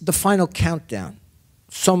 it's the final countdown.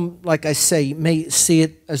 Some, like I say, may see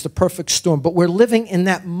it as the perfect storm, but we're living in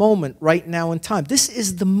that moment right now in time. This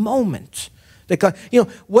is the moment. That God, you know,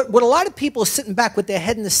 what a lot of people are sitting back with their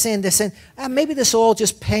head in the sand, they're saying, maybe this will all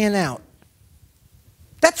just pan out.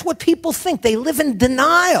 That's what people think. They live in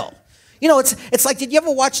denial. You know, it's like, did you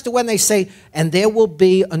ever watch when they say, and there will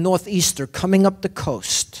be a northeaster coming up the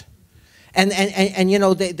coast? And you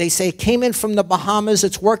know, they say it came in from the Bahamas,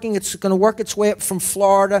 it's going to work its way up from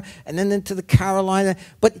Florida and then into the Carolina.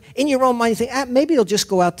 But in your own mind, you think, maybe it'll just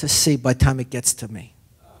go out to sea by the time it gets to me.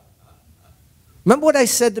 Remember what I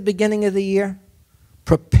said at the beginning of the year?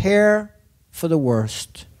 Prepare for the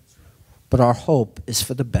worst, but our hope is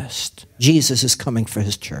for the best. Jesus is coming for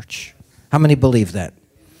his church. How many believe that?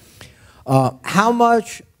 How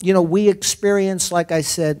much, you know, we experience, like I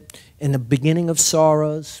said, in the beginning of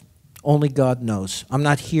sorrows, only God knows. I'm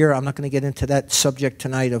not here. I'm not going to get into that subject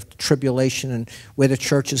tonight of tribulation and where the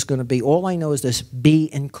church is going to be. All I know is this: be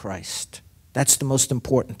in Christ. That's the most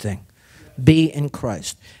important thing. Be in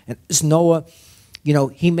Christ. And as Noah, you know,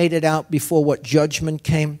 he made it out before what judgment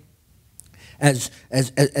came. As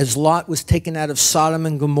Lot was taken out of Sodom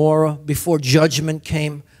and Gomorrah, before judgment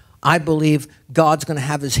came, I believe God's going to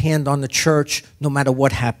have his hand on the church no matter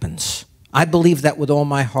what happens. I believe that with all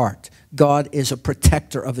my heart. God is a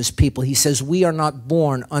protector of his people. He says we are not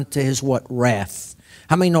born unto his what? Wrath.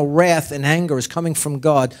 How many know wrath and anger is coming from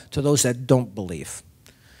God to those that don't believe?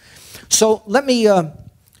 So let me, I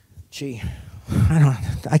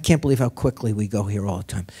can't believe how quickly we go here all the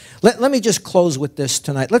time. Let me just close with this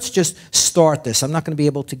tonight. Let's just start this. I'm not going to be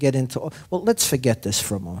able to get into, well, let's forget this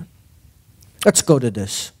for a moment. Let's go to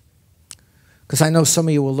this. Because I know some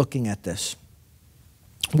of you were looking at this.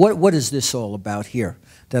 What is this all about here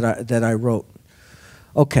that I wrote?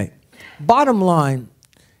 Okay. Bottom line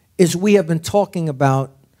is we have been talking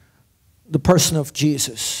about the person of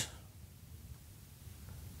Jesus.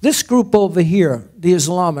 This group over here, the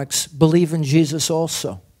Islamics, believe in Jesus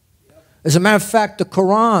also. As a matter of fact, the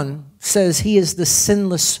Quran says he is the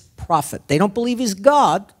sinless prophet. They don't believe he's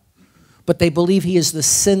God, but they believe he is the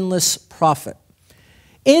sinless prophet.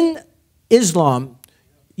 In Islam,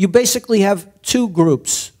 you basically have two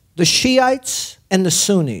groups, the Shiites and the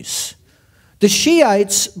Sunnis. The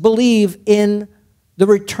Shiites believe in the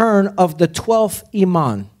return of the 12th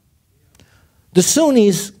Imam. The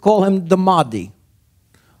Sunnis call him the Mahdi.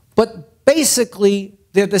 But basically,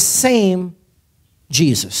 they're the same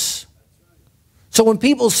Jesus. So when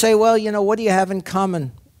people say, well, you know, what do you have in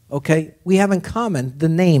common? Okay, we have in common the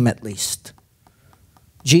name at least.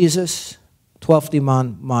 Jesus, 12th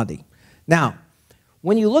Imam, Mahdi. Now,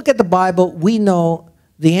 when you look at the Bible, we know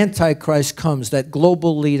the Antichrist comes, that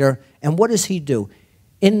global leader, and what does he do?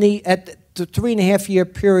 At the 3.5-year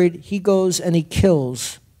period, he goes and he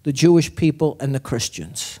kills the Jewish people and the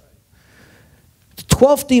Christians. The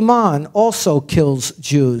 12th Imam also kills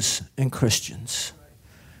Jews and Christians.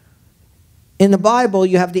 In the Bible,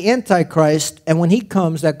 you have the Antichrist, and when he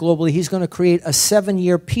comes, that globally, he's going to create a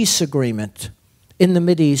 7-year peace agreement in the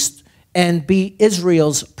Mideast and be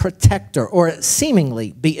Israel's protector, or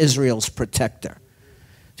seemingly be Israel's protector.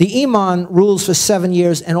 The Imam rules for 7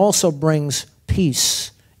 years and also brings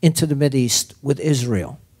peace into the Mideast with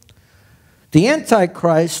Israel. The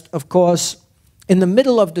Antichrist, of course, in the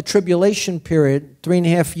middle of the tribulation period,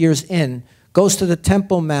 3.5 years in, goes to the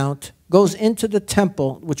Temple Mount, goes into the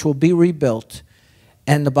temple, which will be rebuilt,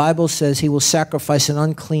 and the Bible says he will sacrifice an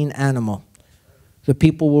unclean animal. The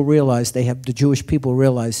people will realize, the Jewish people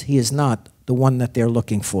realize he is not the one that they're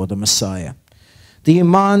looking for, the Messiah. The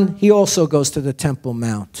Imam, he also goes to the Temple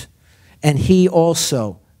Mount, and he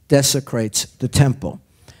also desecrates the temple.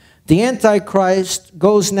 the Antichrist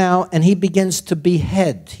goes now and he begins to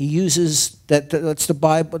behead. He uses, that's the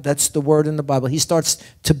Bible, that's the word in the Bible. He starts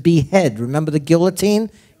to behead. Remember the guillotine?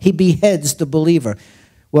 He beheads the believer.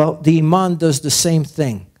 Well, the Imam does the same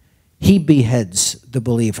thing. He beheads the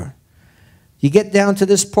believer. You get down to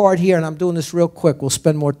this part here, and I'm doing this real quick. We'll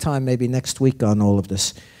spend more time maybe next week on all of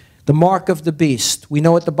this. The mark of the beast. We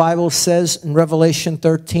know what the Bible says in Revelation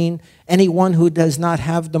 13. Anyone who does not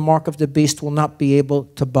have the mark of the beast will not be able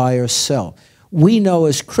to buy or sell. We know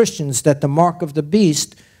as Christians that the mark of the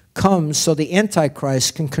beast comes so the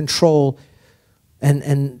Antichrist can control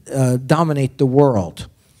and dominate the world.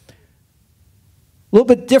 A little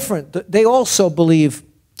bit different. They also believe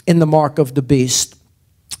in the mark of the beast.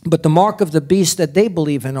 But the mark of the beast that they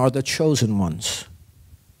believe in are the chosen ones.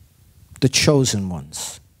 The chosen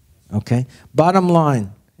ones. Okay? Bottom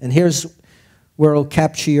line, and here's where it'll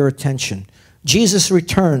capture your attention. Jesus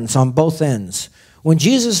returns on both ends. When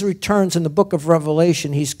Jesus returns in the book of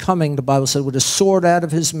Revelation, he's coming, the Bible said, with a sword out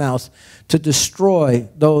of his mouth to destroy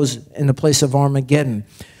those in the place of Armageddon.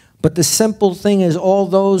 But the simple thing is all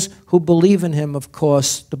those who believe in him, of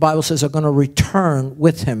course, the Bible says are going to return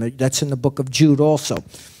with him. That's in the book of Jude also.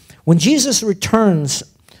 When Jesus returns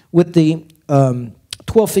with the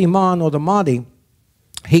 12th Imam or the Mahdi,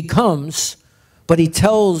 he comes, but he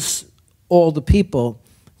tells all the people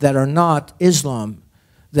that are not Islam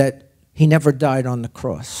that he never died on the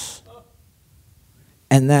cross.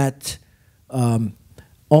 And that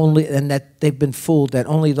that they've been fooled, that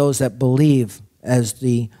only those that believe as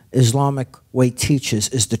the Islamic way teaches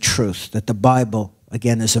is the truth, that the Bible,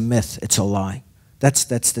 again, is a myth, it's a lie. That's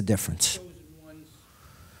the difference.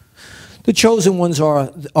 The chosen ones are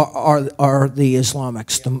the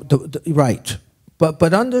Islamics, right.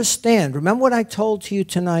 But understand, remember what I told to you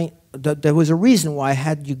tonight? That there was a reason why I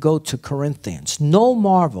had you go to Corinthians. No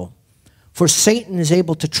marvel, for Satan is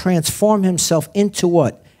able to transform himself into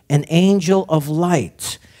what? An angel of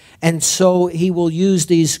light. And so he will use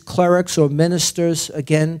these clerics or ministers,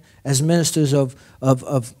 again, as ministers of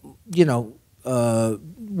you know,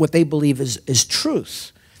 what they believe is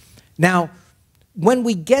truth. Now, when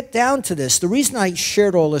we get down to this, the reason I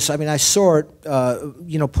shared all this, I mean, I saw it,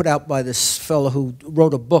 you know, put out by this fellow who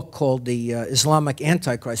wrote a book called The Islamic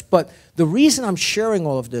Antichrist. But the reason I'm sharing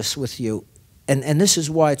all of this with you, and this is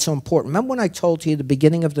why it's so important. Remember when I told you at the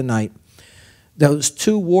beginning of the night, those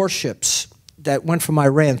two warships that went from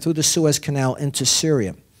Iran through the Suez Canal into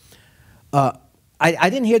Syria.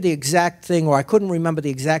 I didn't hear the exact thing, or I couldn't remember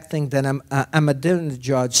the exact thing that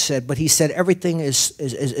Ahmadinejad said, but he said everything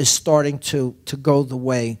is starting to go the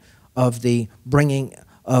way of the bringing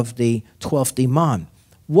of the 12th Imam.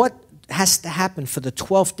 What has to happen for the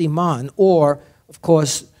 12th Imam, or, of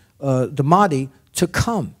course, the Mahdi, to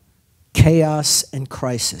come? Chaos and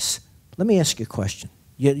crisis. Let me ask you a question.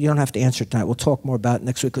 You don't have to answer it tonight. We'll talk more about it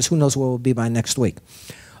next week, because who knows where we'll be by next week.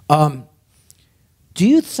 Do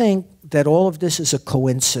you think that all of this is a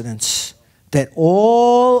coincidence? That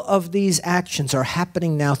all of these actions are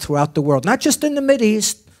happening now throughout the world? Not just in the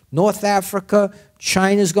Mideast, North Africa,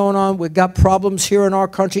 China's going on. We've got problems here in our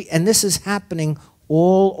country. And this is happening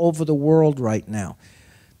all over the world right now.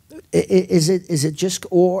 Is it just,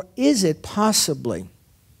 or is it possibly,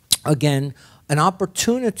 again, an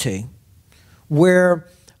opportunity where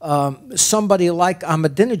somebody like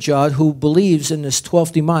Ahmadinejad, who believes in this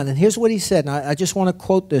 12th Imam, and here's what he said, and I just want to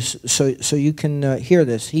quote this so you can hear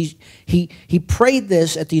this. He prayed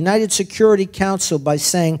this at the United Security Council by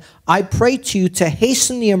saying, I pray to you to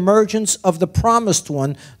hasten the emergence of the promised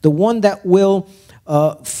one, the one that will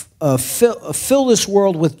fill this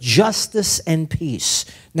world with justice and peace.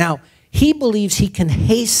 Now, he believes he can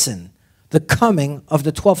hasten the coming of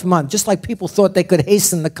the 12th Imam, just like people thought they could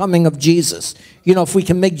hasten the coming of Jesus. You know, if we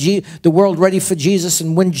can make the world ready for Jesus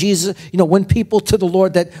and win Jesus, you know, win people to the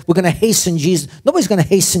Lord, that we're going to hasten Jesus. Nobody's going to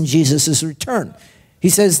hasten Jesus' return. He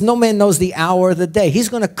says, no man knows the hour or the day. He's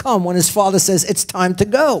going to come when his Father says it's time to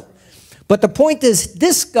go. But the point is,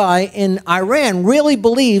 this guy in Iran really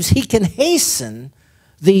believes he can hasten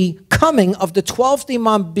the coming of the 12th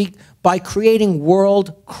Imam by creating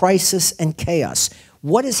world crisis and chaos.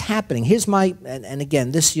 What is happening? Here's my, and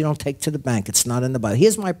again, this you don't take to the bank. It's not in the Bible.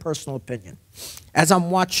 Here's my personal opinion. As I'm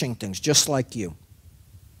watching things, just like you.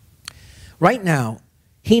 Right now,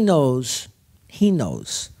 he knows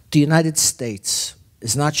the United States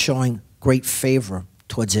is not showing great favor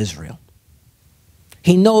towards Israel.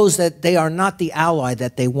 He knows that they are not the ally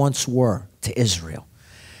that they once were to Israel.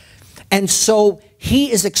 And so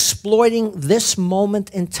he is exploiting this moment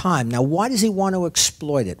in time. Now, why does he want to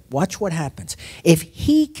exploit it? Watch what happens. If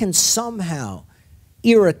he can somehow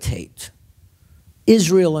irritate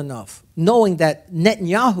Israel enough, knowing that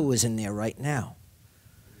Netanyahu is in there right now.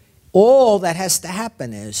 All that has to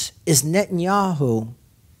happen is Netanyahu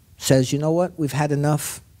says, you know what, we've had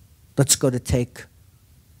enough. Let's go to take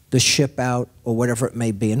the ship out or whatever it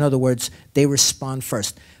may be. In other words, they respond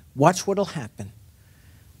first. Watch what will happen.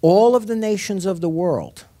 All of the nations of the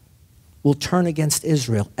world will turn against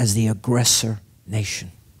Israel as the aggressor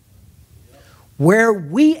nation. Where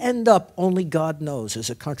we end up, only God knows as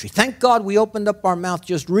a country. Thank God we opened up our mouth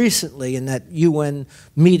just recently in that UN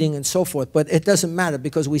meeting and so forth, but it doesn't matter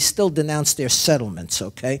because we still denounce their settlements,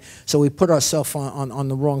 okay? So we put ourselves on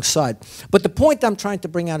the wrong side. But the point I'm trying to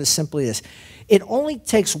bring out is simply this. It only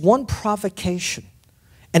takes one provocation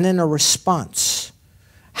and then a response.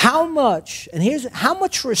 How much, and here's how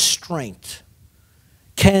much restraint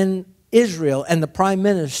can Israel and the prime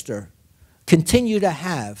minister continue to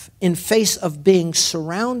have in face of being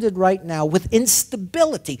surrounded right now with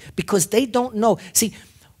instability because they don't know. See,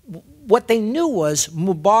 what they knew was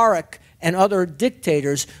Mubarak and other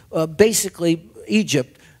dictators, basically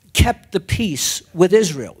Egypt, kept the peace with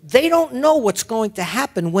Israel. They don't know what's going to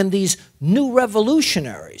happen when these new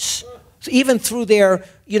revolutionaries, even through their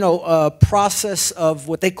process of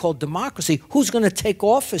what they call democracy, who's going to take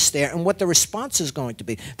office there and what the response is going to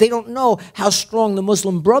be. They don't know how strong the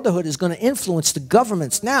Muslim Brotherhood is going to influence the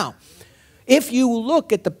governments. Now, if you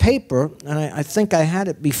look at the paper, and I think I had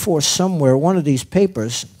it before somewhere, one of these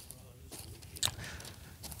papers,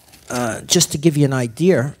 just to give you an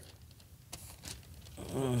idea.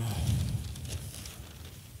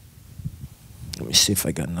 Let me see if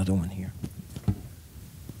I got another one here.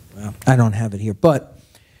 Well, I don't have it here. But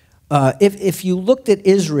if you looked at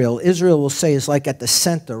Israel, Israel will say is like at the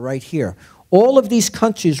center right here. All of these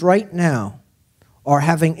countries right now are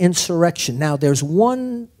having insurrection. Now, there's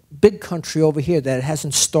one big country over here that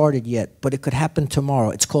hasn't started yet, but it could happen tomorrow.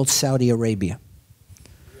 It's called Saudi Arabia.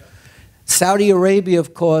 Saudi Arabia,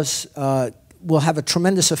 of course, will have a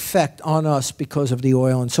tremendous effect on us because of the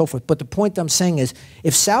oil and so forth. But the point I'm saying is,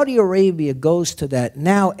 if Saudi Arabia goes to that,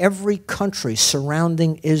 now every country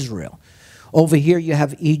surrounding Israel, over here you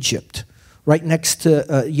have Egypt, right next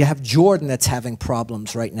to, you have Jordan that's having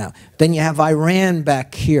problems right now. Then you have Iran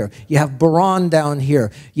back here. You have Bahrain down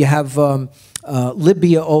here. You have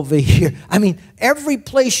Libya over here. I mean, every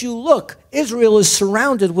place you look, Israel is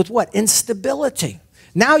surrounded with what? Instability.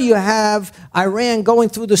 Now you have Iran going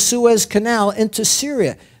through the Suez Canal into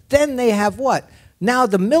Syria. Then they have what? Now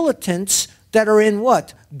the militants that are in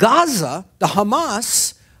what? Gaza, the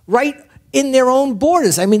Hamas, right in their own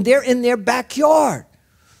borders. I mean, they're in their backyard.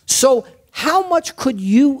 So how much could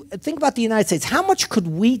you, think about the United States, how much could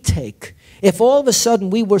we take if all of a sudden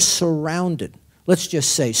we were surrounded, let's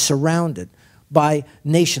just say surrounded by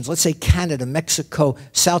nations, let's say Canada, Mexico,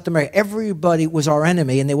 South America, everybody was our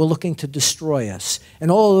enemy and they were looking to destroy us. And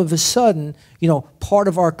all of a sudden, part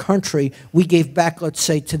of our country we gave back, let's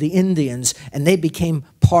say, to the Indians, and they became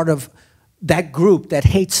part of that group that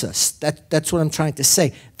hates us. That's what I'm trying to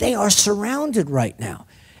say. They are surrounded right now.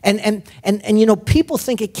 And people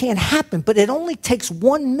think it can't happen, but it only takes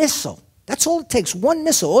one missile. That's all it takes, one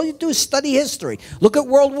missile. All you do is study history. Look at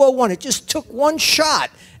World War I. It just took one shot,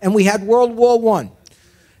 and we had World War I.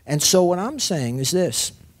 And so what I'm saying is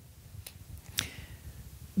this.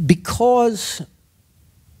 Because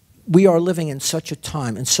we are living in such a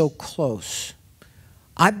time and so close,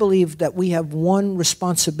 I believe that we have one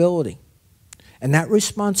responsibility. And that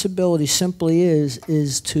responsibility simply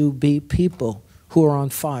is to be people who are on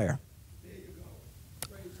fire.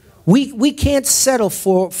 We can't settle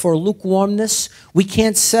for lukewarmness. We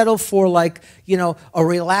can't settle for a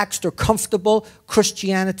relaxed or comfortable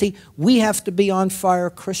Christianity. We have to be on fire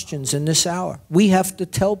Christians in this hour. We have to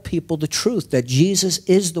tell people the truth, that Jesus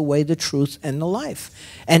is the way, the truth, and the life.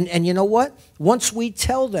 And you know what? Once we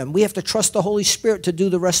tell them, we have to trust the Holy Spirit to do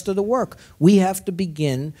the rest of the work. We have to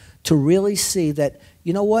begin to really see that,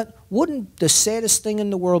 you know what? Wouldn't the saddest thing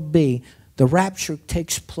in the world be the rapture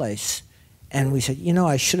takes place, and we said,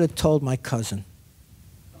 I should have told my cousin.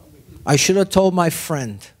 I should have told my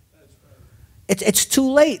friend. It's too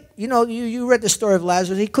late. You read the story of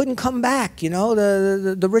Lazarus. He couldn't come back.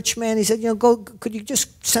 The rich man, he said, could you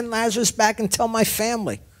just send Lazarus back and tell my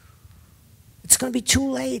family? It's going to be too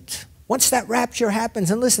late. Once that rapture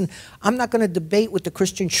happens, and listen, I'm not going to debate with the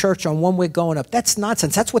Christian church on when we're going up. That's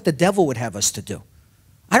nonsense. That's what the devil would have us to do.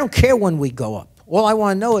 I don't care when we go up. All I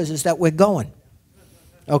want to know is that we're going.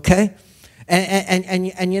 Okay?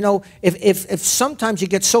 And if sometimes you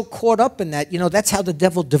get so caught up in that, that's how the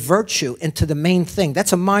devil diverts you into the main thing.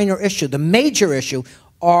 That's a minor issue. The major issue,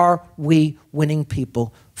 are we winning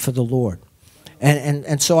people for the Lord?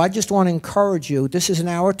 And so I just want to encourage you, this is an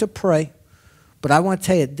hour to pray, But I want to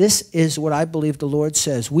tell you, this is what I believe the Lord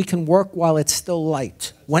says. We can work while it's still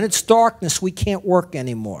light. When it's darkness, we can't work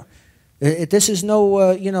anymore. This is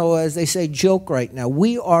no, you know, as they say, joke right now.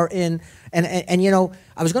 We are in, and you know,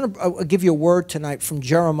 I was going to give you a word tonight from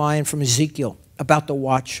Jeremiah and from Ezekiel about the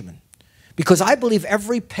watchman. Because I believe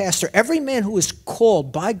every pastor, every man who is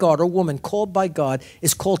called by God or woman called by God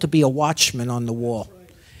is called to be a watchman on the wall.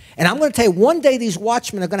 And I'm going to tell you, one day these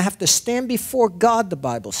watchmen are going to have to stand before God, the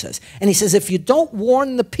Bible says. And he says, if you don't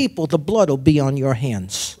warn the people, the blood will be on your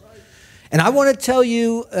hands. And I want to tell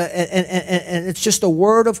you, and it's just a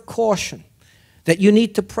word of caution, that you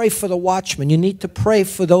need to pray for the watchmen. You need to pray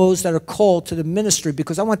for those that are called to the ministry.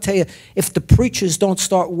 Because I want to tell you, if the preachers don't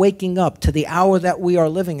start waking up to the hour that we are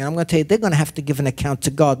living in, I'm going to tell you, they're going to have to give an account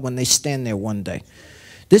to God when they stand there one day.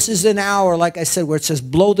 This is an hour, like I said, where it says,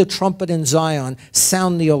 blow the trumpet in Zion,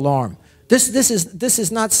 sound the alarm. This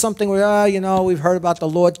is not something where, you know, we've heard about the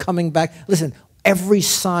Lord coming back. Listen, every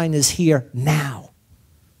sign is here now.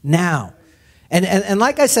 Now. And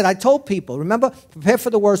like I said, I told people, remember, prepare for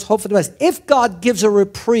the worst, hope for the best. If God gives a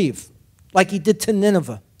reprieve, like he did to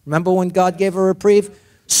Nineveh, remember when God gave a reprieve?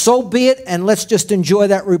 So be it, and let's just enjoy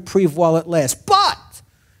that reprieve while it lasts. But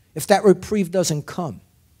if that reprieve doesn't come,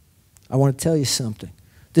 I want to tell you something.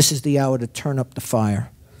 This is the hour to turn up the fire.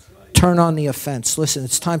 Turn on the offense. Listen,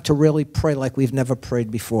 it's time to really pray like we've never prayed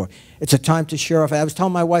before. It's a time to share off. I was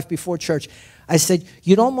telling my wife before church, I said,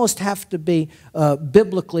 you'd almost have to be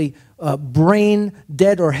biblically brain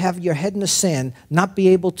dead or have your head in the sand, not be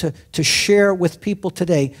able to share with people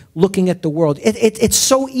today looking at the world. It's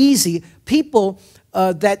so easy. People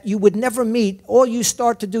that you would never meet, all you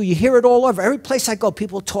start to do, you hear it all over. Every place I go,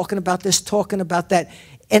 people talking about this, talking about that.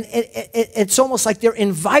 And it's almost like they're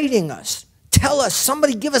inviting us. Tell us,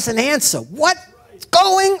 somebody give us an answer. What's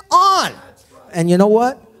going on? And you know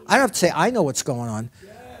what? I don't have to say I know what's going on.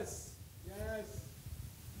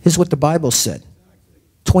 Here's what the Bible said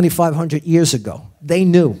 2,500 years ago. They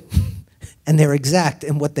knew, and they're exact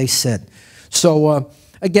in what they said. So,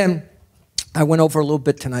 again, I went over a little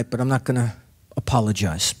bit tonight, but I'm not going to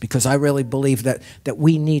apologize because I really believe that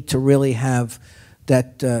we need to really have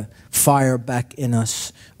that fire back in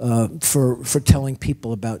us for telling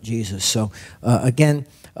people about Jesus. So, again,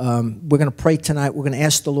 we're going to pray tonight. We're going to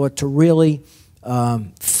ask the Lord to really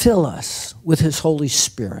fill us with his Holy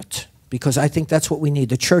Spirit. Because I think that's what we need.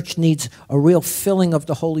 The church needs a real filling of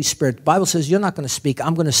the Holy Spirit. The Bible says, you're not going to speak.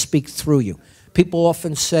 I'm going to speak through you. People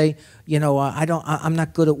often say, you know, I'm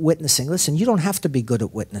not good at witnessing. Listen, you don't have to be good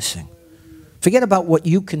at witnessing. Forget about what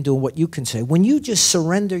you can do and what you can say. When you just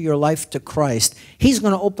surrender your life to Christ, he's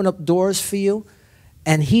going to open up doors for you,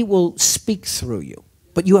 and he will speak through you.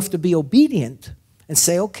 But you have to be obedient and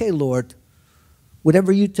say, okay, Lord,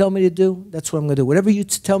 whatever you tell me to do, that's what I'm going to do. Whatever you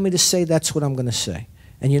tell me to say, that's what I'm going to say.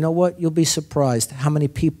 And you know what? You'll be surprised how many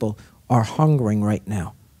people are hungering right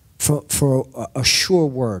now for a sure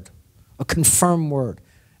word, a confirmed word.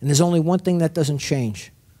 And there's only one thing that doesn't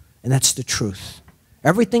change, and that's the truth.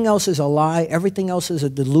 Everything else is a lie. Everything else is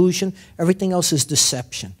a delusion. Everything else is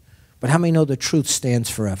deception. But how many know the truth stands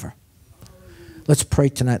forever? Let's pray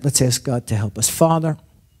tonight. Let's ask God to help us. Father,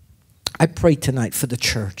 I pray tonight for the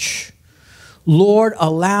church. Lord,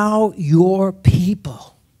 allow your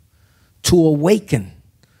people to awaken.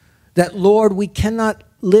 That, Lord, we cannot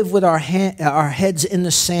live with our heads in the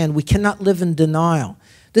sand. We cannot live in denial.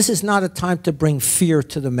 This is not a time to bring fear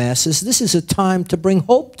to the masses. This is a time to bring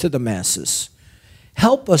hope to the masses.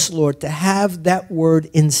 Help us, Lord, to have that word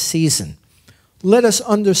in season. Let us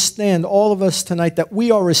understand, all of us tonight, that we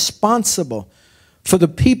are responsible for the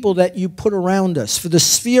people that you put around us, for the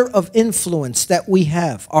sphere of influence that we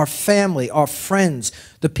have, our family, our friends,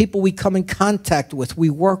 the people we come in contact with, we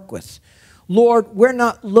work with. Lord, we're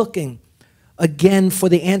not looking again for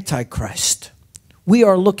the Antichrist. We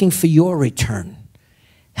are looking for your return.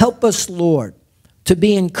 Help us, Lord, to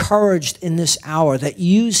be encouraged in this hour that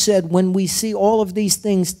you said when we see all of these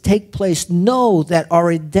things take place, know that our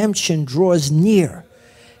redemption draws near.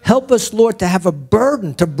 Help us, Lord, to have a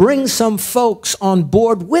burden to bring some folks on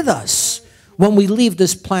board with us when we leave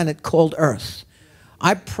this planet called Earth.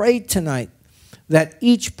 I pray tonight that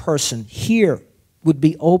each person here would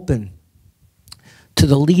be open to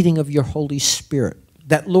the leading of your Holy Spirit.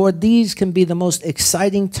 That, Lord, these can be the most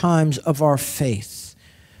exciting times of our faith.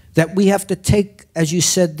 That we have to take, as you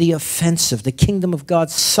said, the offensive. The kingdom of God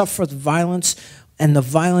suffereth violence, and the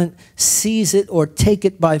violent seize it or take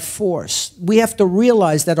it by force. We have to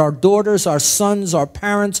realize that our daughters, our sons, our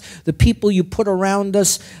parents, the people you put around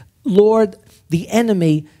us, Lord, the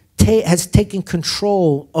enemy has taken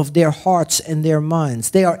control of their hearts and their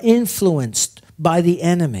minds. They are influenced by the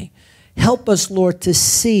enemy. Help us, Lord, to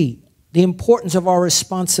see the importance of our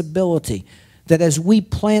responsibility, that as we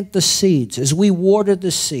plant the seeds, as we water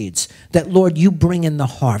the seeds, that, Lord, you bring in the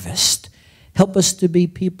harvest. Help us to be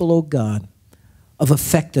people, oh God, of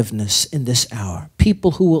effectiveness in this hour.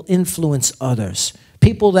 People who will influence others.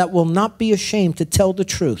 People that will not be ashamed to tell the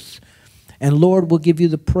truth. And Lord, we'll give you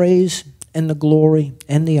the praise and the glory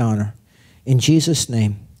and the honor. In Jesus'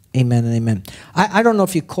 name, amen and amen. I don't know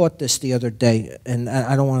if you caught this the other day, and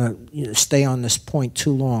I don't want to stay on this point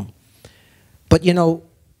too long. But, you know,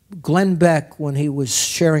 Glenn Beck, when he was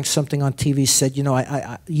sharing something on TV, said, you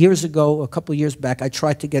know, years ago, a couple of years back, I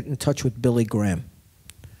tried to get in touch with Billy Graham.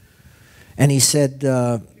 And he said,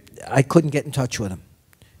 I couldn't get in touch with him.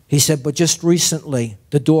 He said, but just recently,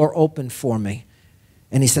 the door opened for me.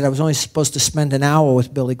 And he said, I was only supposed to spend an hour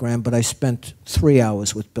with Billy Graham, but I spent 3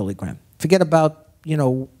 hours with Billy Graham. Forget about, you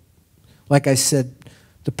know, like I said,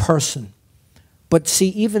 the person. But see,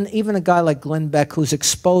 even a guy like Glenn Beck, who's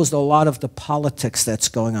exposed a lot of the politics that's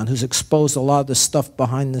going on, who's exposed a lot of the stuff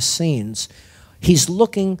behind the scenes, he's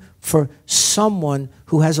looking for someone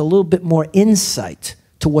who has a little bit more insight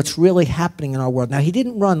to what's really happening in our world. Now, he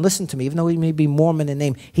didn't run, listen to me, even though he may be Mormon in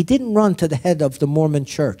name, he didn't run to the head of the Mormon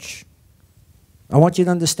church. I want you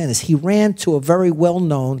to understand this. He ran to a very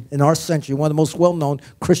well-known, in our century, one of the most well-known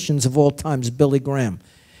Christians of all times, Billy Graham.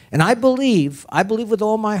 And I believe with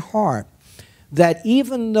all my heart, that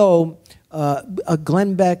even though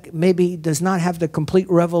Glenn Beck maybe does not have the complete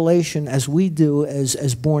revelation as we do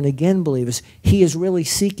as born-again believers, he is really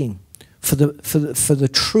seeking for the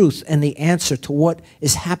truth and the answer to what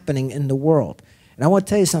is happening in the world. And I want to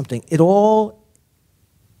tell you something. It all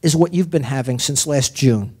is what you've been having since last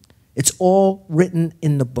June. It's all written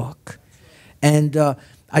in the book. And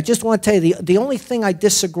I just want to tell you, the only thing I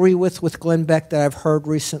disagree with Glenn Beck that I've heard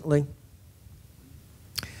recently,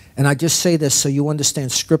 and I just say this so you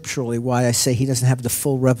understand scripturally why I say he doesn't have the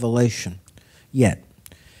full revelation yet,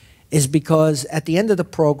 is because at the end of the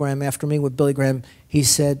program, after meeting with Billy Graham, he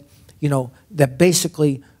said, you know, that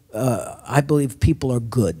basically I believe people are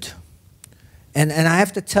good. And I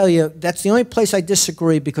have to tell you, that's the only place I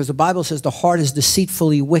disagree, because the Bible says the heart is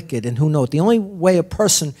deceitfully wicked, and who knows? The only way a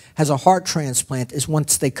person has a heart transplant is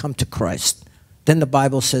once they come to Christ. Then the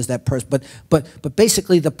Bible says that person. But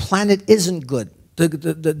basically the planet isn't good.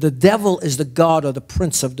 The devil is the god or the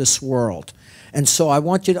prince of this world. And so I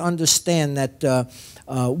want you to understand that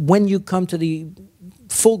when you come to the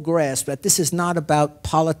full grasp that this is not about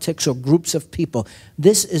politics or groups of people.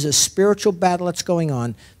 This is a spiritual battle that's going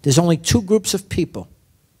on. There's only two groups of people,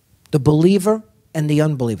 the believer and the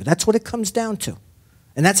unbeliever. That's what it comes down to.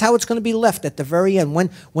 And that's how it's going to be left at the very end.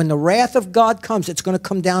 When the wrath of God comes, it's going to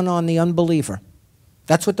come down on the unbeliever.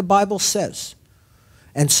 That's what the Bible says.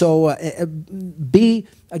 And so be,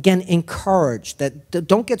 again, encouraged. That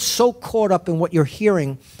don't get so caught up in what you're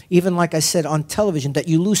hearing, even like I said, on television, that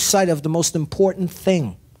you lose sight of the most important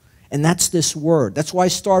thing. And that's this word. That's why I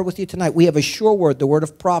started with you tonight. We have a sure word, the word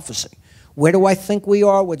of prophecy. Where do I think we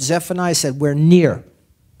are? What Zephaniah said, we're near.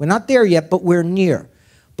 We're not there yet, but we're near.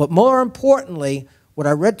 But more importantly, what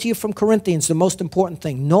I read to you from Corinthians, the most important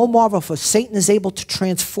thing, no marvel, for Satan is able to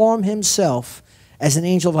transform himself as an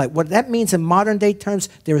angel of light. What that means in modern day terms,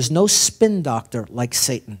 there is no spin doctor like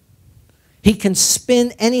Satan. He can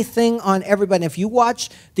spin anything on everybody. If you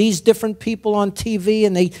watch these different people on TV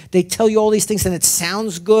and they tell you all these things and it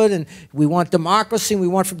sounds good and we want democracy and we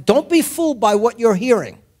want... Don't be fooled by what you're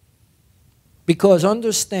hearing. Because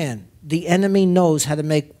understand, the enemy knows how to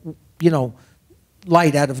make, you know,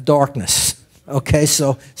 light out of darkness. Okay,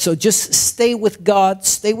 so just stay with God,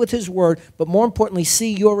 stay with His Word, but more importantly,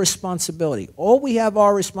 see your responsibility. All we have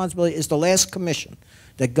our responsibility is the last commission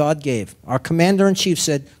that God gave. Our commander-in-chief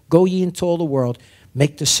said, go ye into all the world,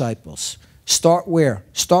 make disciples. Start where?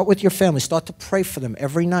 Start with your family. Start to pray for them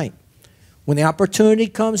every night. When the opportunity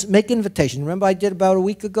comes, make invitation. Remember I did about a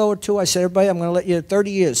week ago or two, I said, everybody, I'm going to let you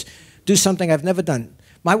 30 years do something I've never done.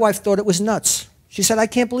 My wife thought it was nuts. She said, I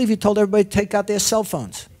can't believe you told everybody to take out their cell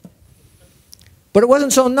phones. But it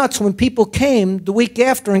wasn't so nuts when people came the week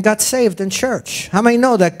after and got saved in church. How many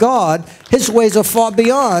know that God, His ways are far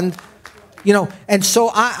beyond, you know, and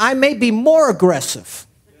so I may be more aggressive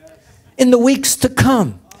in the weeks to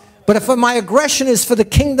come. But if my aggression is for the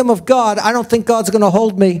kingdom of God, I don't think God's going to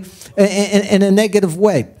hold me in a negative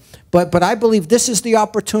way. But I believe this is the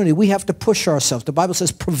opportunity. We have to push ourselves. The Bible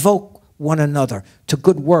says provoke one another to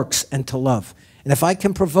good works and to love. And if I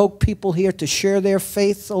can provoke people here to share their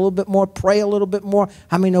faith a little bit more, pray a little bit more,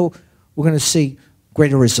 how many know we're going to see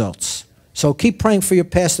greater results? So keep praying for your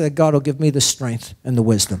pastor that God will give me the strength and the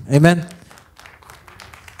wisdom. Amen?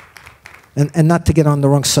 And not to get on the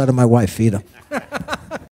wrong side of my wife either.